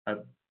a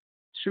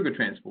sugar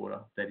transporter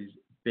that is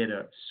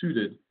better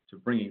suited to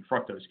bringing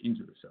fructose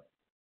into the cell.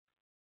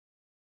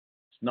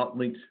 It's not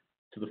linked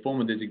to the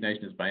former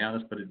designation as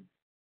Bayanus, but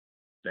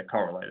they're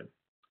correlated.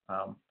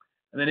 And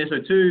then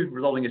SO2,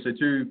 resulting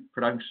SO2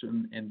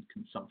 production and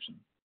consumption.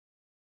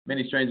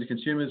 Many strains of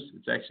consumers,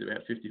 it's actually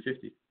about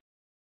 50-50.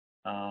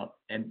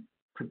 And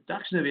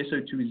production of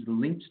SO2 is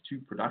linked to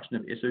production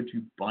of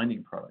SO2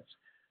 binding products.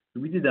 So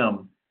we did,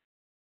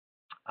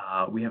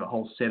 we have a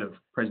whole set of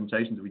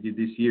presentations that we did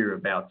this year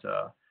about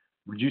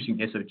reducing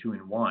SO2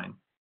 in wine.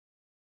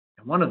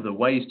 And one of the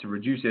ways to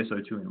reduce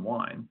SO2 in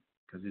wine,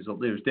 because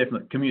there's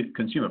definite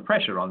consumer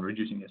pressure on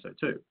reducing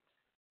SO2.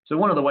 So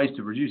one of the ways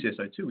to reduce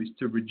SO2 is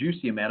to reduce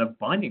the amount of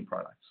binding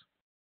products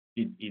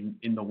in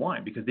the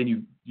wine, because then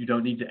you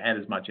don't need to add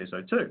as much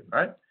SO2,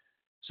 right?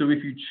 So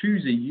if you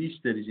choose a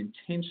yeast that is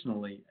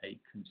intentionally a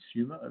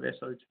consumer of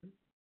SO2,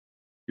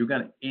 you're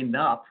going to end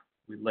up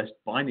with less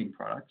binding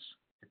products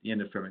at the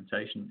end of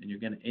fermentation, and you're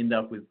going to end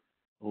up with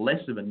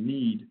less of a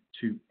need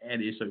to add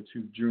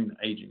SO2 during the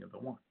aging of the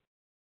wine.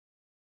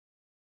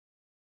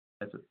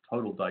 That's a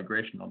total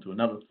digression onto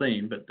another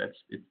theme, but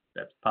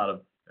that's part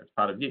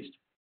of yeast.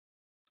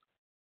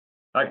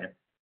 Okay.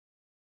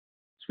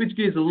 Switch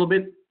gears a little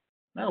bit.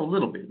 Not a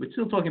little bit. We're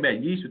still talking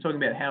about yeast. We're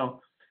talking about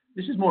how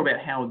this is more about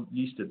how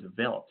yeast are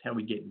developed, how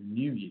we get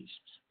new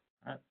yeasts.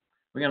 Right?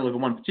 We're going to look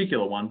at one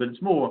particular one, but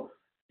it's more,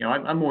 you know,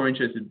 I'm more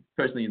interested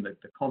personally in the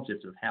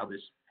concepts of how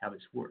this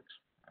works.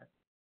 Right?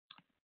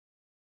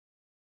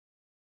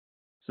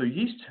 So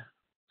yeast.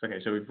 Okay,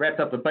 so we've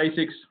wrapped up the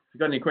basics. If you've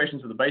got any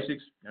questions for the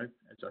basics, you know,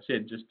 as I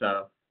said, just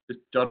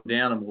jot them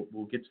down, and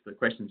we'll get to the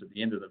questions at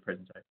the end of the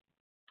presentation.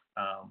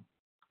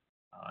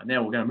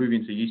 Now we're going to move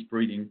into yeast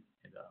breeding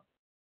and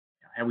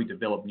how we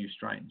develop new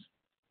strains.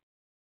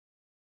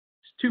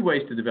 There's two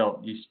ways to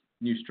develop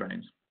new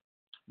strains.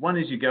 One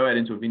is you go out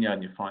into a vineyard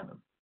and you find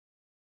them.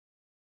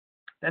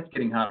 That's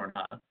getting harder and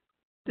harder.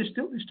 They're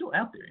still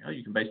out there. You know,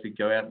 you can basically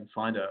go out and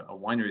find a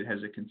winery that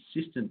has a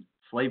consistent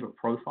flavor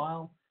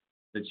profile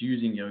that's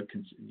using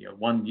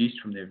one yeast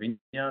from their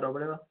vineyard or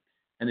whatever,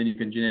 and then you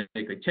can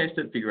genetically test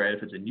it, figure out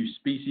if it's a new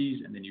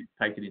species, and then you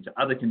take it into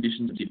other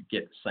conditions until you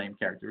get the same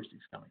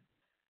characteristics coming.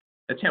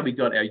 That's how we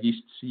got our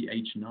yeast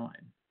CH9.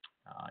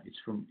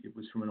 It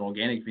was from an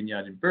organic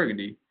vineyard in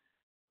Burgundy.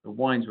 The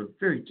wines were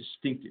very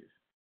distinctive.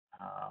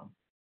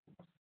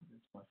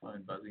 That's my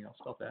phone buzzing. I'll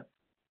stop that.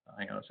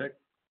 Hang on a sec.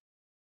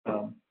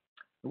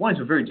 The wines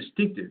were very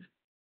distinctive.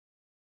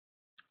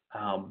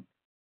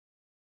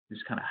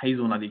 This kind of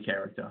hazelnutty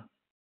character.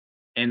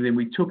 And then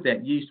we took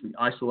that yeast, we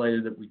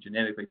isolated it, we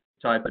genetically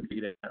typed it,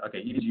 figured out, okay,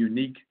 it is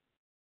unique.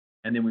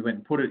 And then we went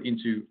and put it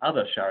into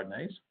other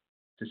Chardonnays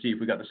to see if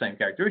we got the same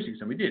characteristics,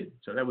 and we did.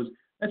 So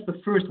that's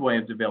the first way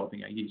of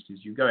developing a yeast,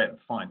 is you go out and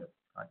find it.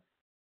 Right?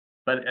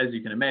 But as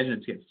you can imagine,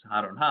 it gets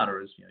harder and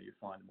harder as you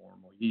find more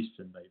and more yeast,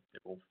 and they're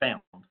all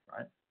found,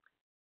 right?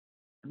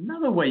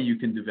 Another way you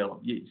can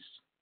develop yeast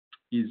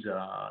is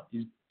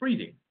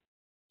breeding.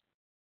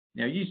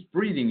 Now, yeast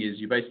breeding is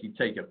you basically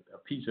take a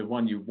piece of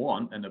one you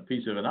want and a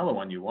piece of another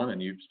one you want, and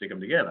you stick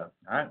them together.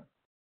 All right.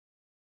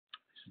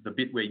 This is the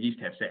bit where yeast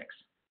have sex.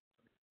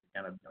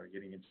 Kind of are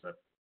getting into the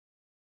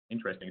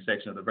interesting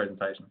section of the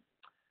presentation.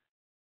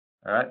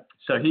 All right.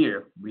 So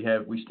here we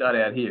start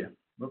out here.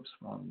 Whoops,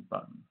 wrong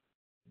button.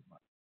 My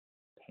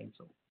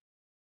pencil.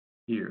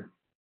 Here.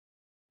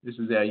 This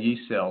is our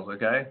yeast cells.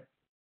 Okay.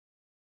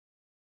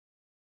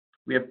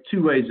 We have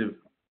two ways of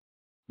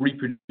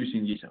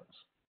reproducing yeast cells.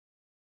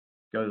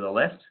 Go to the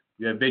left,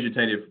 you have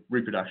vegetative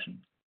reproduction.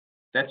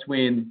 That's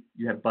when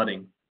you have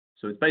budding.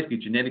 So it's basically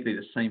genetically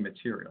the same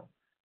material.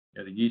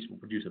 The yeast will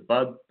produce a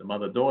bud, the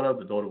mother-daughter,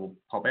 the daughter will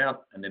pop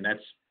out, and then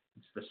it's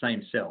the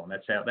same cell, and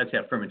that's how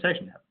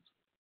fermentation happens.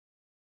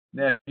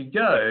 Now, if you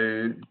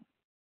go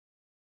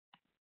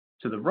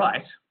to the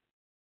right,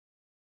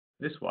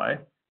 this way,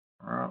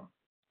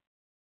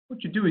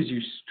 what you do is you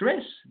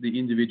stress the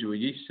individual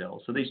yeast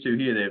cells. So these two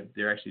here,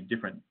 they're actually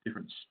different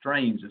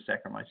strains of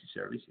Saccharomyces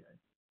cerevisiae.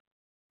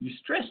 You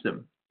stress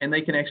them, and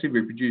they can actually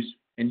reproduce,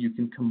 and you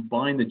can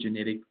combine the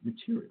genetic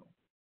material.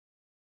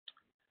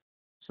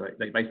 So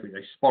they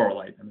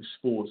sporulate, and the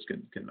spores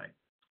can make.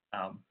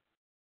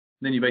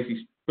 Then you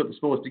basically put the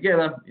spores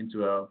together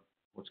into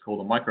what's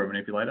called a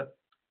micromanipulator,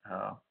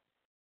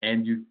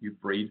 and you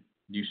breed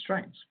new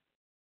strains.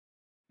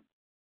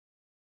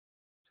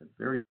 It's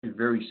a very,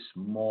 very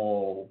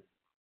small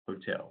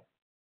hotel.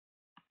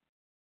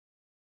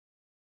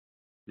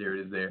 There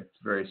it is there. It's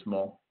very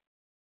small.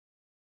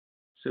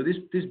 So this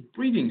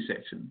breeding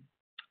section,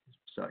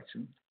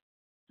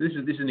 this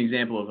is an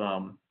example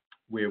of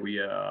where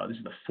this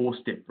is the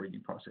 4-step breeding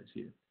process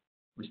here.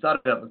 We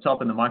started at the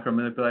top in the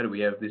micromanipulator.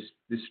 We have this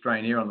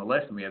strain here on the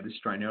left, and we have this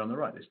strain here on the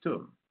right. There's two of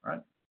them,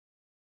 right?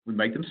 We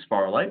make them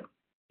sporulate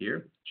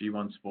here,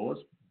 G1 spores,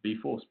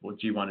 B4 spores.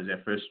 G1 is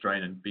our first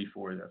strain, and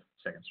B4 is our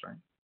second strain.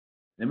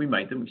 Then we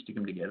make them, we stick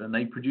them together, and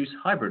they produce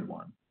hybrid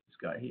one, this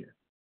guy here.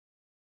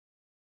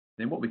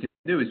 Then what we can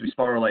do is we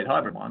sporulate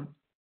hybrid one,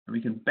 and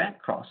we can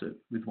back cross it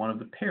with one of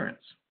the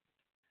parents.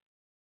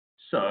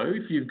 So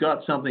if you've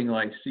got something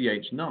like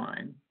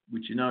CH9,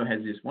 which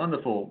has this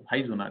wonderful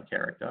hazelnut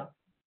character,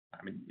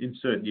 I mean,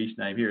 insert yeast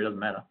name here, it doesn't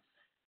matter.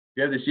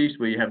 You have this yeast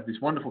where you have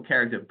this wonderful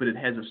character, but it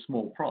has a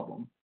small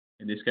problem.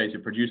 In this case,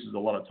 it produces a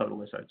lot of total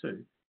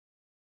SO2.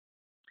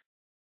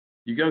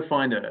 You go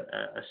find a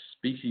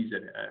species,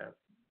 a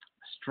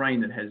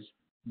strain that has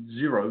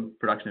zero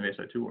production of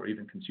SO2 or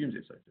even consumes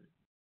SO2.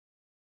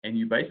 And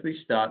you basically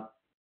start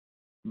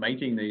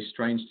mating these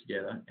strains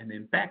together and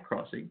then back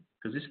crossing,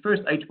 because this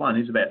first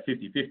H1 is about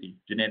 50-50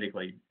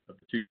 genetically of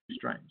the two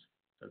strains.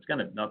 So it's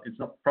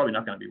probably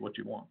not going to be what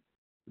you want.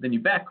 But then you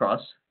back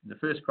cross. In the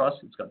first cross,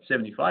 it's got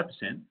 75%.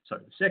 So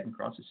the second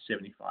cross is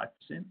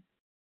 75%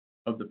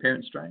 of the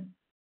parent strain.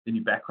 Then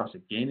you back cross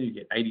again, and you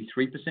get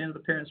 83% of the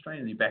parent strain.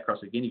 And you back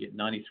cross again, you get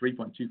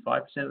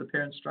 93.25% of the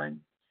parent strain.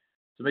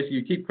 So basically,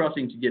 you keep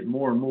crossing to get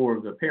more and more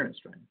of the parent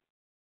strain.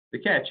 The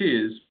catch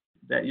is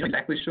that you're not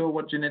exactly sure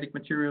what genetic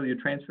material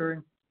you're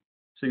transferring.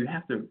 So you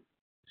have to,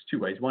 there's two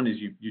ways. One is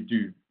you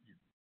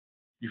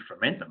you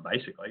ferment them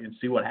basically and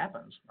see what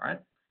happens, right?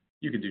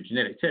 You can do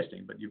genetic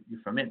testing, but you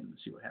ferment them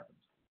to see what happens.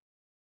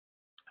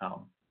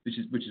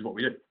 Which is what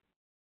we do.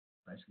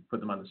 Basically, put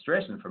them under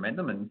stress and ferment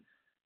them, and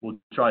we'll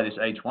try this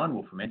H1.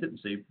 We'll ferment it and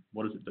see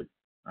what does it do.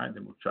 Right?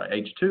 Then we'll try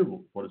H2.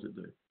 Well, what does it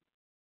do?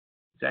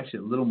 It's actually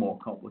a little more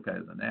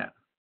complicated than that.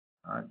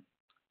 All right.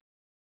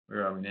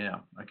 Where are we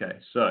now? Okay,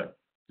 so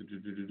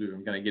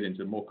I'm going to get into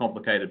the more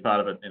complicated part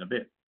of it in a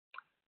bit.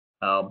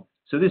 So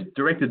this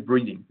directed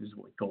breeding, this is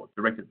what we call it,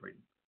 directed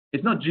breeding.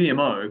 It's not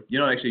GMO.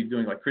 You're not actually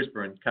doing like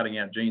CRISPR and cutting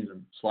out genes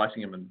and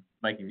slicing them and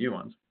making new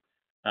ones.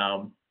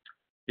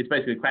 It's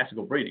basically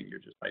classical breeding. You're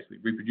just basically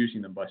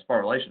reproducing them by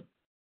sporulation.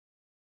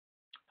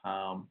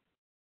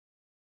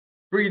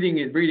 Breeding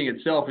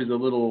itself is a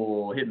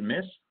little hit and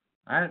miss.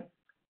 Right?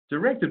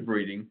 Directed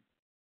breeding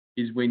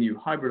is when you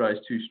hybridize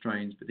two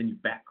strains, but then you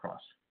back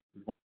cross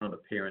with one of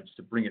the parents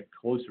to bring it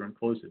closer and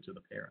closer to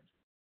the parent,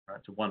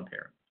 right? To one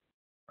parent,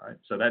 right?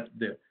 So that's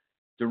the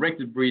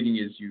directed breeding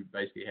is you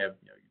basically have,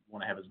 you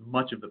want to have as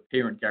much of the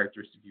parent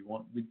characteristic you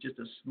want with just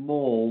a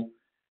small,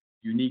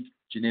 unique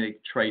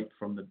genetic trait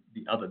from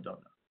the other donor.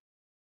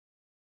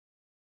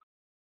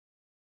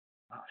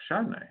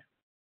 Chardonnay.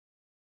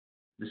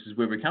 This is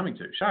where we're coming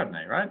to,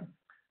 Chardonnay, right?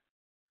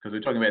 Because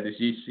we're talking about this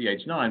yeast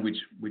CH9,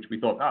 which we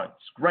thought, oh,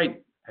 it's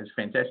great, it's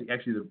fantastic.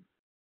 Actually,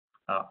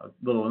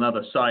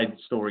 another side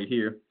story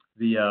here.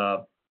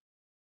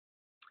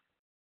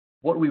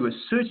 What we were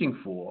searching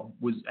for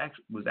was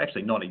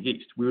actually not a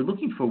yeast. We were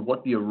looking for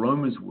what the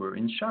aromas were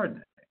in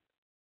Chardonnay.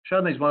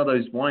 Chardonnay is one of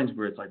those wines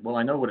where it's like, well,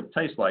 I know what it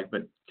tastes like,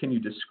 but can you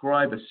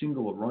describe a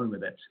single aroma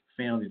that's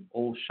found in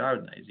all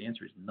Chardonnays? The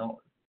answer is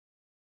no.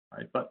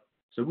 Right?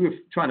 So we were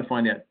trying to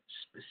find out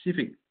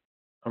specific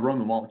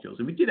aroma molecules,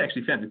 and we did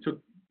actually find. It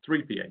took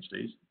 3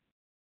 PhDs.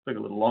 Took a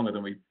little longer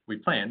than we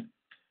planned.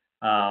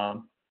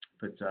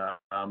 But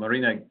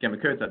Marina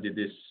Gamakurta did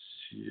this.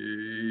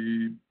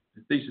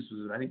 The thesis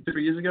was, I think,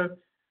 3 years ago.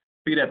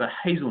 Figured out the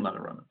hazelnut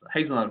aroma. The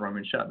hazelnut aroma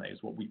in Chardonnay is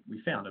what we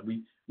found. And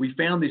we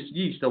found this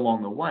yeast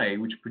along the way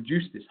which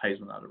produced this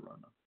hazelnut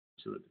aroma.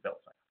 So it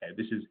developed like, okay,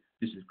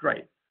 this is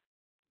great.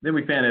 Then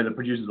we found out it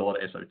produces a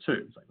lot of SO2.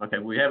 It's like, okay,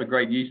 we have a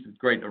great yeast with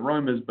great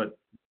aromas, but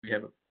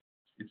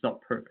it's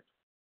not perfect.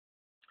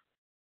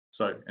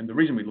 So, and the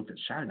reason we looked at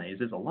Chardonnay is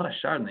there's a lot of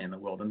Chardonnay in the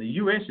world, and the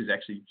US is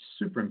actually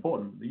super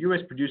important. The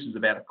US produces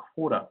about a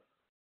quarter,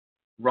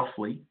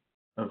 roughly,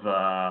 of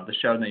the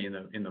Chardonnay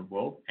in the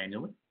world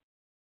annually.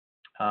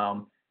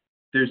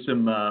 There's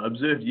some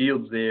observed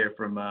yields there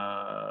from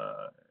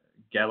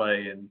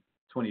Gallet in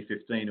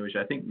 2015, which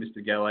I think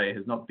Mr. Gallet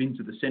has not been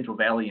to the Central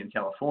Valley in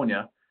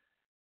California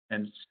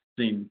and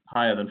seen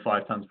higher than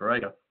 5 tons per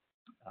acre.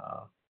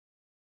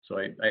 So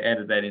I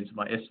added that into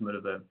my estimate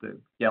of the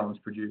gallons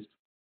produced.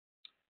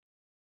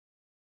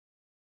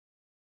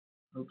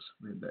 Oops,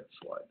 move that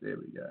slide. There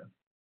we go.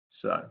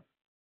 So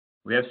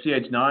we have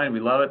CH9. We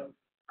love it.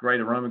 Great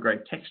aroma,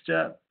 great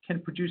texture.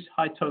 Can produce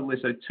high total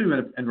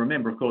SO2. And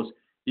remember, of course,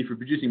 if you're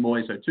producing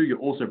more SO2, you're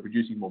also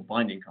producing more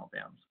binding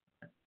compounds.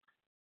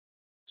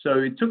 So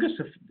it took us,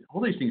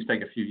 all these things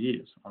take a few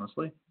years,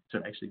 honestly, to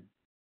actually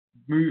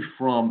move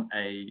from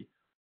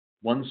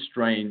one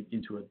strain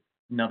into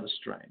another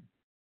strain.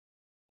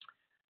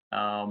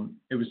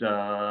 It was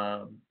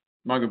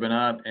Margot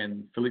Bernard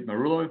and Philippe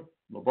Marullo,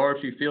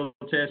 laboratory field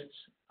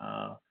tests.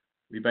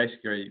 We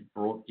basically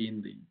brought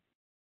in the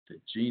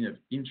gene of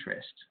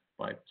interest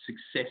by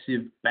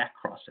successive back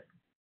crossing,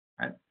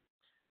 right?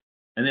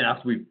 And then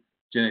after we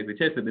genetically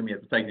tested, then we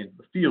have to take it into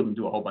the field and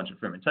do a whole bunch of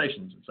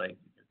fermentations and say,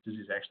 does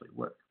this actually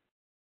work?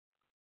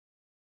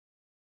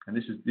 And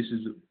this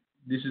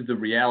is the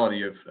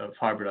reality of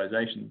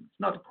hybridization. It's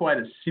not quite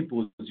as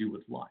simple as you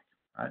would like,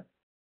 right?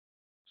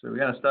 So we're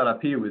going to start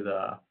up here with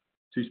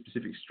 2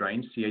 specific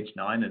strains,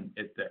 CH9 and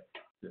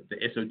the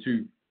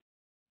SO2,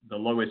 the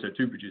low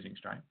SO2 producing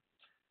strain.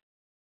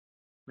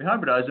 We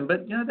hybridize them,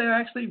 but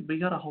we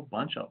got a whole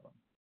bunch of them.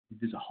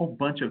 There's a whole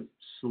bunch of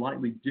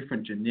slightly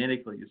different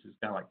genetically. This is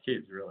kind of like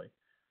kids, really.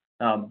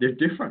 They're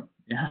different,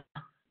 yeah.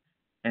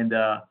 And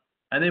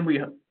then we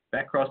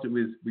back crossed it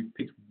with, we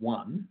picked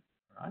one,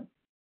 right,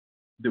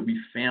 that we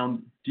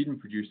found didn't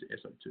produce the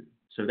SO2.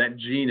 So that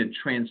gene had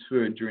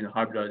transferred during the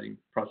hybridizing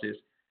process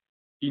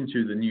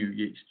into the new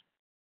yeast.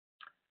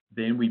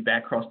 Then we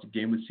back crossed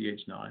again with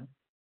CH9.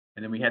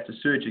 And then we had to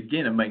search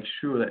again and make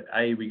sure that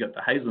A, we got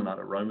the hazelnut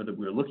aroma that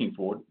we were looking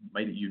for,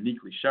 made it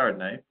uniquely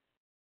Chardonnay,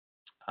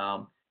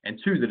 and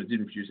 2, that it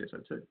didn't produce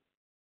SO2.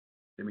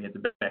 Then we had to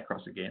back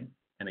cross again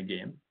and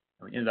again,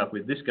 and we ended up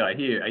with this guy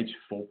here,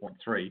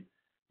 H4.3,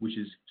 which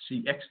is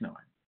CX9.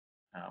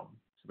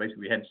 So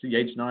basically we had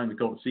CH9, we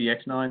call it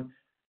CX9.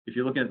 If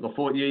you're looking at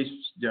LAFFORT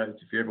yeast,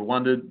 if you ever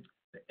wondered,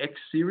 the X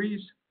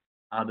series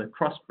are the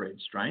crossbred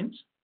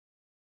strains,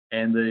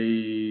 and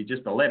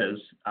just the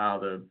letters are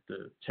the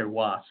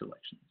terroir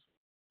selections.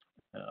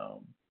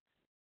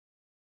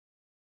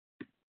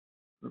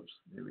 Oops,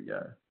 there we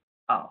go.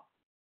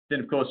 Then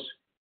of course,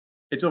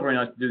 it's all very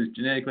nice to do this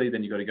genetically.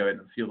 Then you've got to go out in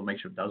the field and make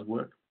sure it does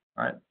work,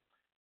 right?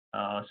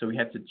 So we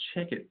had to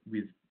check it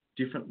with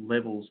different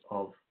levels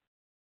of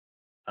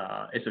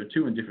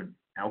SO2 and different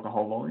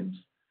alcohol volumes.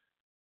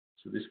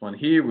 So this one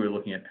here, we're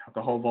looking at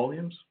alcohol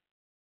volumes.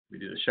 We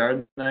did a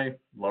Chardonnay,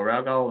 lower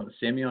alcohol, and a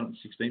Semillon at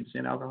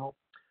 16% alcohol.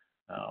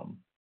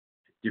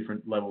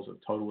 Different levels of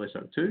total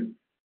SO2.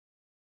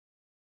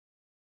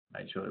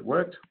 Made sure it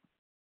worked.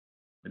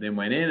 We then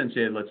went in and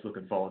said, let's look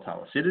at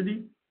volatile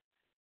acidity.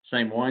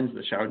 Same wines,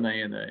 the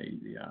Chardonnay and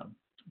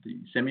the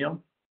Semillon.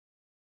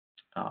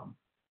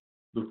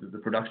 Looked at the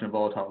production of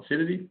volatile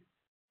acidity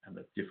and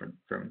the different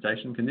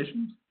fermentation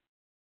conditions,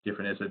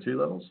 different SO2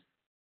 levels.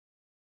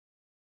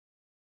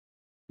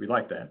 We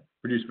like that.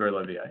 Produced very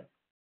low VA.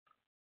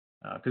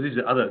 Because these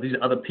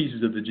are other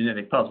pieces of the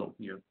genetic puzzle.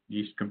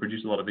 Yeast can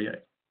produce a lot of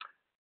VA.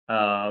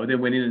 We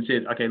then went in and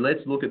said, okay,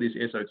 let's look at this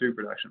SO2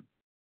 production.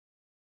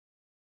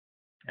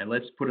 And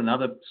let's put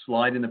another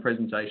slide in the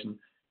presentation,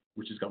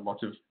 which has got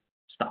lots of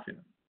stuff in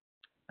it.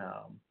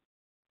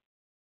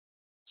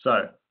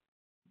 So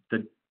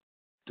the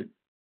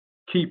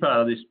key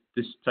part of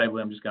this table,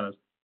 I'm just going to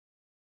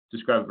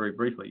describe it very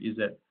briefly, is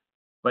that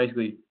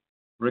basically,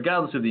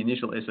 regardless of the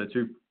initial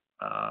SO2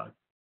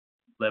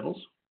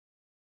 levels,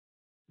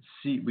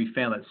 we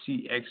found that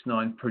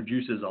CX9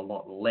 produces a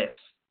lot less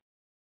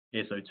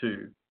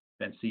SO2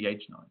 than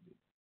CH9 did.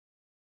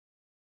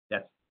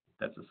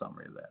 That's a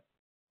summary of that.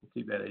 We'll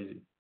keep that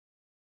easy.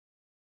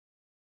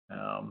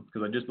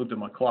 Because I just looked at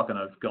my clock and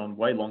I've gone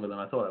way longer than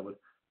I thought I would.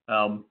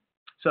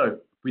 So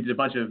we did a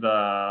bunch of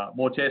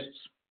more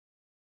tests.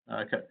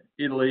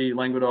 Italy,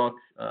 Languedoc,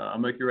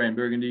 Mercury and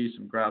Burgundy,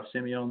 some Graf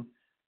Semillon.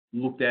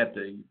 Looked at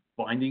the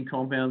binding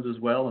compounds as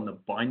well, and the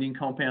binding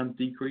compound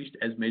decreased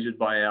as measured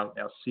by our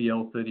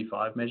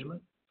CL35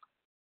 measurement.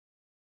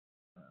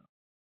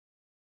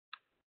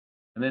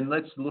 And then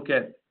let's look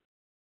at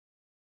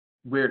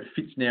where it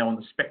fits now on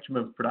the spectrum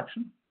of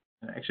production.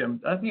 Actually,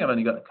 I think I've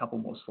only got a couple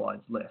more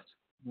slides left,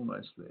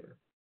 almost there.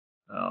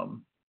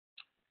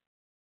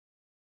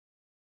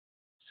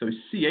 So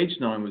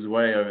CH9 was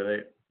way over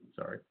there.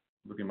 Sorry,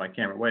 looking at my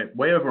camera,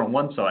 way over on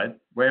one side,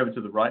 way over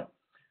to the right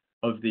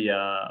of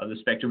the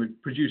spectrum. It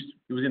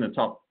was in the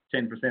top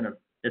 10% of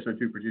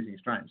SO2 producing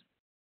strains.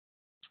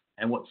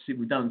 And what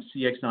we've done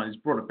in CX9 is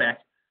brought it back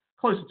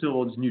closer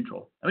towards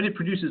neutral. I mean, it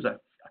produces a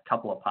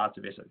couple of parts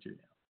of SO2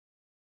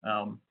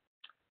 now.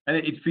 And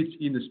it fits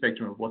in the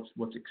spectrum of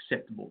what's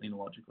acceptable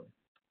enologically.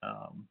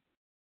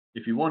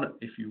 If you want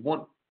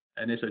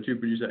an SO2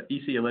 producer,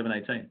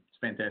 EC1118, it's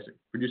fantastic.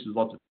 Produces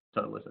lots of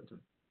total SO2.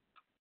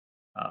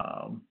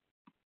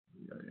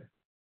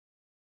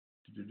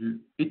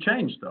 It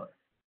changed though.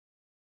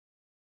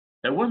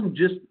 It wasn't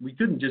just, we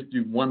couldn't just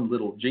do one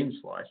little gene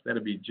slice.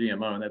 That'd be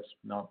GMO, and that's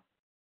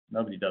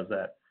nobody does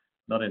that.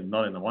 Not in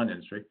the wine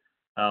industry.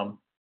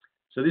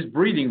 So this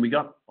breeding, we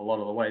got a lot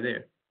of the way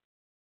there.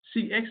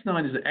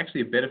 CX9 is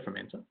actually a better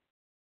fermenter,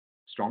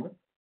 stronger.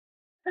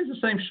 Has the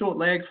same short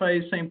lag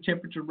phase, same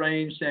temperature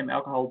range, same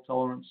alcohol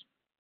tolerance,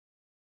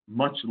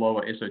 much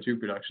lower SO2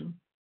 production.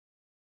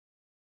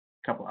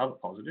 A couple other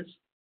positives.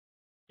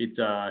 It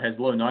has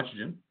low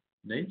nitrogen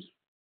needs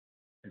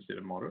instead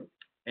of moderate,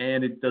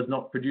 and it does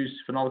not produce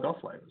phenolic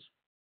off flavors.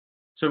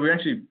 So we're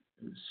actually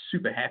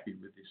super happy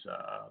with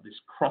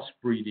this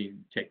crossbreeding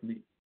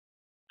technique.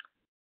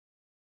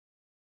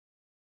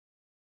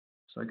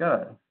 So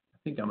I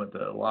think I'm at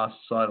the last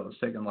slide or the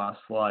second last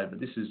slide, but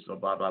this is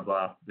blah blah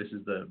blah. This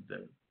is this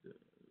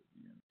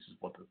is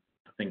what the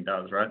thing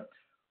does, right?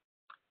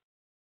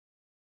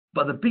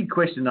 But the big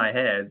question I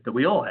had, that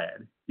we all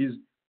had, is,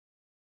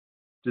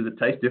 does it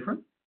taste different?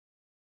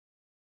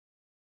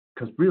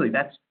 Because really,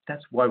 that's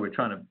why we're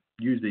trying to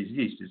use these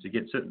yeasts, is to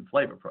get certain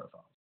flavor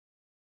profiles.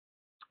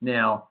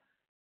 Now,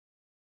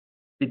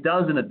 it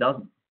does and it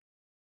doesn't.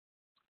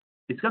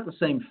 It's got the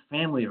same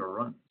family of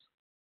aromas.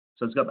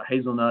 So it's got the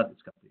hazelnut,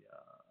 it's got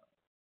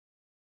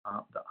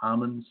the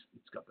almonds,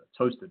 it's got the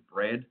toasted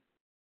bread,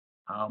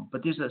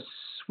 but there's a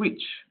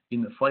switch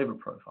in the flavor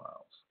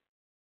profiles,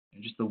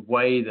 and just the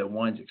way the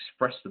wines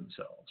express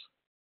themselves.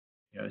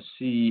 You know,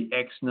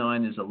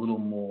 CX9 is a little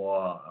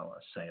more, I want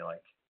to say,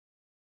 like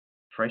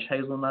fresh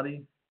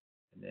hazelnutty,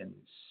 and then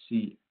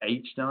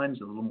CH9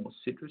 is a little more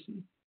citrusy.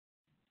 You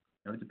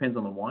know, it depends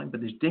on the wine, but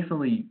there's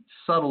definitely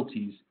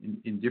subtleties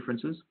in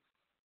differences.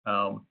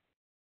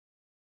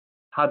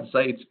 Hard to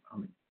say.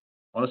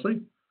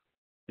 Honestly,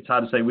 it's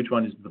hard to say which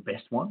one is the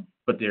best one,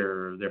 but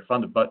they're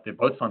fun they're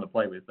both fun to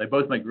play with. They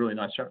both make really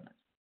nice Chardonnays.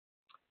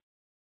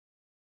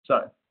 So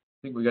I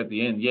think we got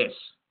the end. Yes,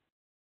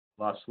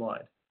 last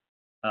slide.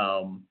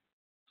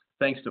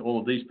 Thanks to all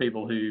of these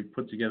people who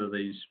put together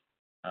this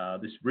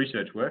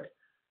research work,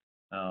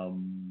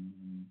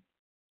 and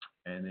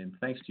then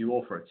thanks to you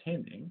all for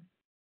attending.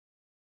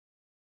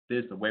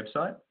 There's the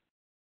website.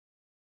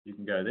 You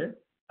can go there.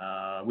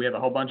 We have a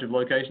whole bunch of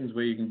locations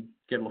where you can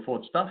get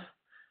LaFFORT stuff.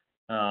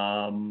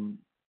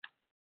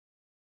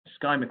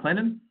 Skye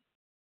McLennan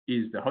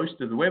is the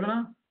host of the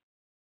webinar.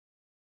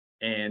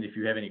 And if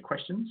you have any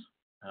questions,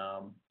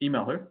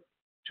 email her.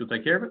 She'll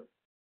take care of it.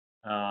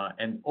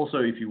 And also,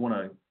 if you want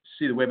to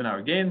see the webinar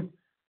again,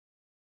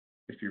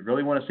 if you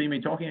really want to see me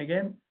talking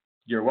again,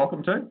 you're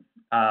welcome to.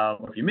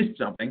 If you missed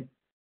something,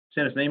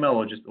 send us an email,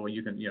 or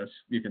you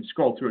can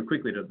scroll through it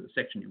quickly to the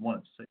section you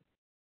wanted to see.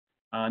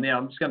 Now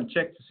I'm just going to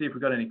check to see if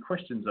we've got any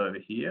questions over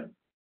here.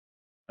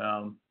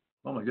 Oh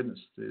my goodness,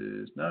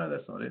 no,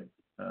 that's not it.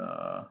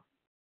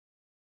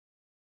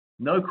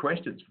 No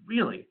questions,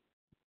 really?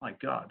 My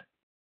God,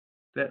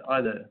 that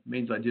either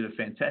means I did a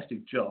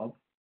fantastic job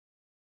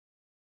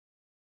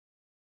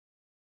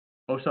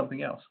or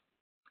something else.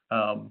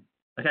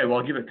 Okay, well,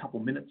 I'll give it a couple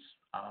minutes.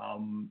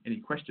 Any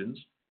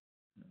questions?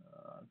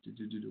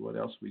 What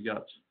else we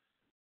got?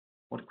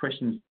 What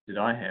questions did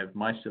I have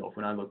myself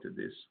when I looked at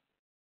this?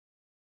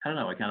 I don't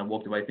know. I kind of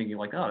walked away thinking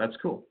like, oh, that's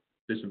cool.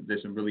 There's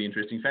some really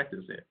interesting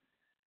factors there.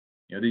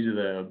 You know, these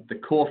are the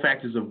core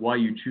factors of why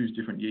you choose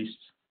different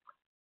yeasts.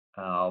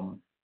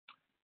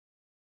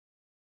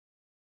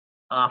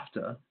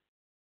 After,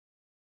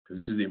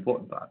 because this is the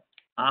important part,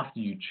 after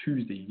you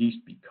choose the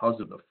yeast because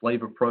of the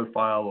flavor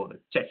profile or the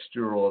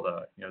texture or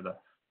the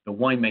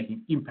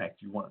winemaking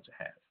impact you want it to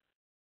have.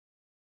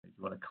 Do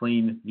you want a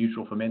clean,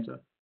 neutral fermenter?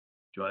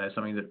 Do you want to have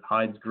something that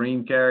hides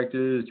green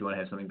characters? Do you want to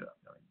have something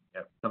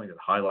that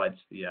highlights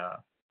the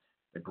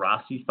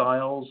grassy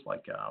styles,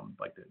 like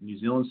the New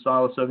Zealand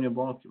style of Sauvignon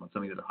Blanc? Do you want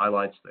something that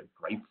highlights the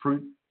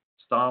grapefruit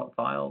style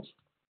styles?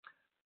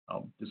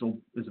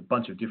 There's a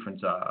bunch of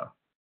different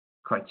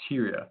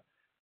criteria,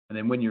 and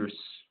then when you're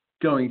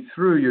going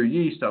through your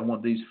yeast, I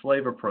want these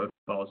flavor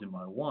profiles in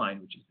my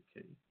wine, which is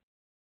the key.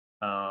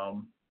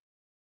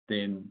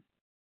 Then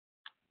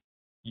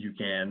you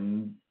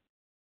can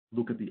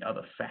look at the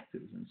other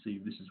factors and see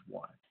this is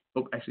why.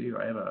 Look, actually, here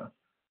I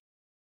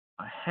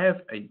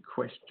have a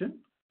question.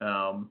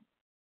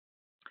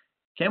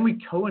 Can we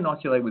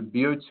co-inoculate with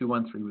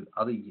VO213 with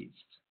other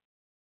yeasts?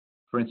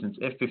 For instance,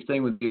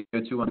 F15 with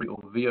VO213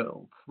 or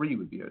VO3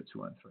 with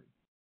VO213?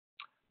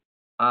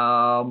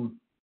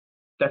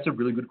 That's a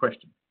really good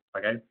question,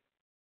 okay?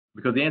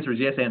 Because the answer is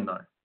yes and no,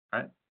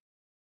 right?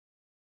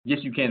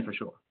 Yes, you can for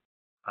sure.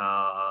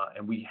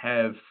 And we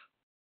have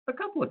a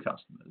couple of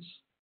customers,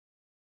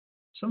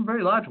 some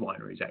very large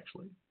wineries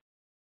actually,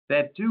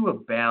 that do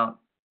about,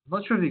 I'm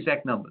not sure of the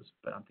exact numbers,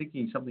 but I'm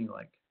thinking something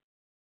like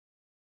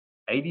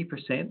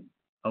 80%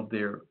 of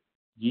their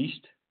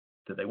yeast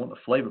that they want the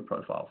flavor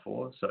profile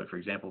for. So for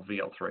example,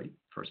 VL3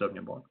 for a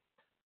Sauvignon Blanc,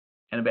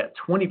 and about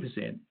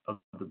 20% of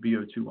the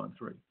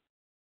VO213.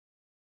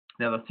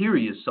 Now the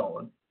theory is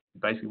solid.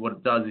 Basically what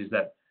it does is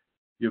that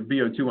your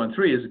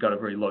VO213 has got a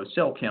very low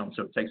cell count,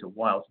 so it takes a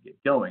while to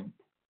get going.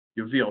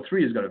 Your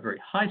VL3 has got a very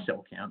high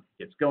cell count.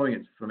 It gets going,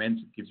 it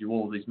ferments, it gives you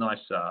all of these nice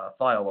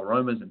thiol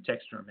aromas and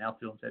texture and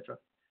mouthfeel, etc.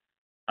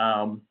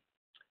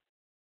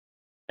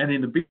 And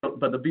then the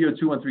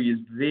VO213 is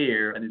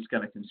there, and it's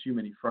going to consume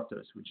any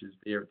fructose, which is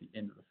there at the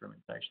end of the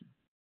fermentation.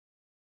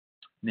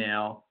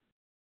 Now,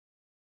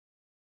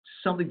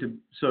 so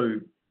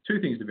two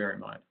things to bear in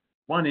mind.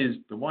 One is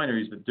the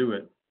wineries that do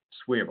it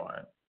swear by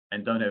it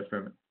and don't have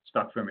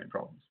stuck ferment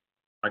problems.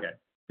 Okay,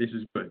 this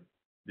is good.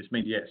 This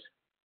means yes.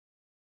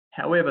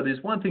 However,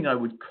 there's one thing I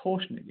would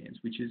caution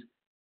against, which is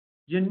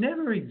you're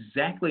never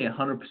exactly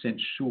 100%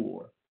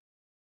 sure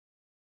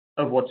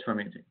of what's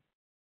fermenting.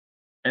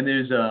 And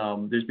there's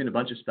been a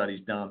bunch of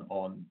studies done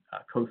on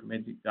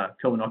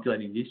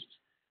co-inoculating yeasts,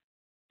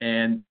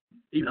 and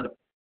even under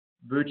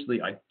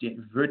virtually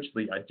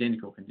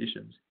identical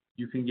conditions,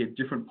 you can get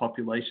different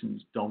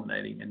populations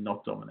dominating and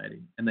not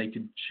dominating, and they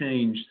can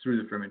change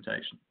through the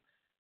fermentation.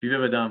 If you've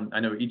ever done, I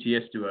know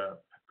ETS do a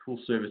cool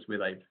service where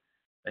they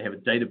have a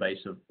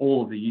database of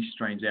all of the yeast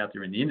strains out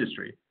there in the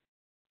industry,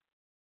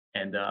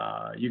 and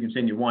you can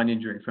send your wine in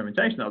during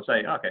fermentation. They'll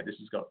say, okay, this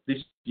has got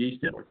this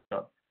yeast, it's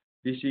got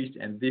this yeast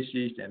and this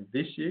yeast and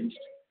this yeast,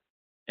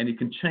 and it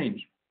can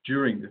change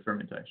during the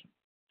fermentation.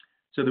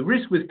 So the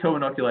risk with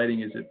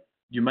co-inoculating is that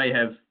you're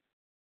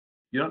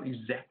not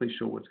exactly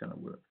sure what's going to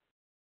work.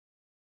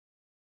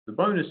 The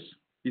bonus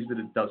is that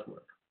it does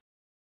work.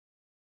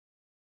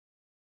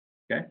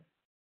 Okay,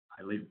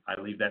 I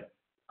leave that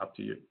up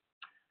to you.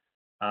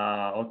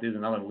 There's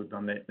another we've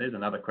done there. There's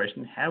another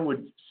question. How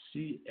would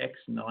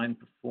CX9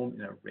 perform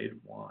in a red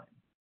wine?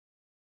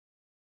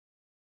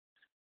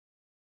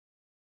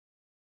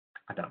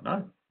 I don't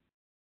know.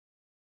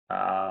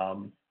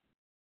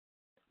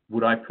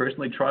 Would I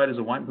personally try it as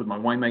a wine? Put my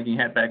winemaking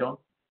hat back on.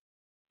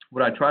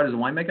 Would I try it as a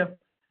winemaker?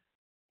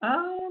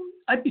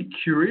 I'd be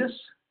curious.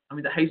 I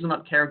mean, the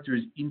hazelnut character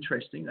is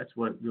interesting. That's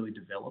what it really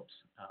develops,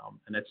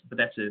 and that's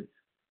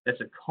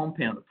a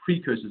compound. A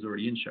precursor is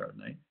already in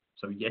Chardonnay.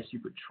 So yes, you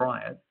could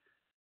try it.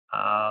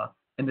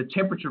 And the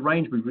temperature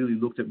range we really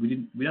looked at.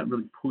 We don't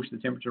really push the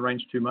temperature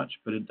range too much,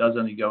 but it does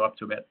only go up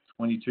to about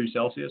 22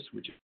 Celsius,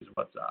 which is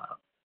what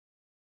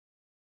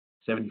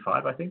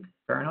 75, I think,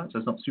 Fahrenheit. So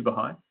it's not super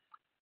high.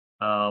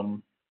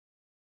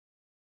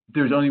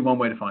 There's only one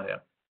way to find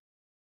out,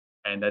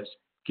 and that's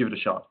give it a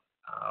shot.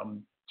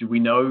 Do we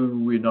know?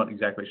 We're not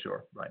exactly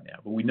sure right now,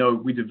 but we know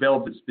we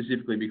developed it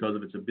specifically because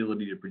of its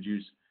ability to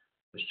produce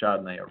the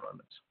Chardonnay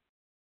aromas.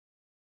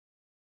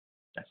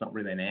 That's not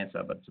really an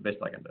answer, but it's the best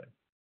I can do.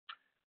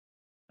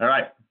 All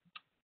right.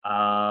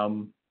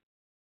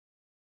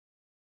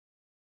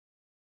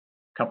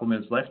 Couple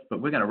minutes left, but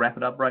we're going to wrap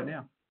it up right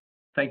now.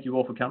 thank you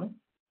all for coming.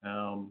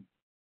 Come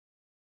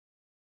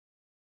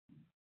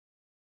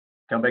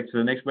back to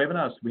the next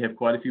webinars. We have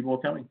quite a few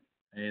more coming,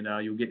 and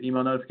you'll get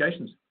email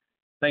notifications.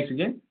 Thanks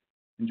again.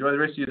 Enjoy the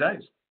rest of your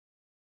days.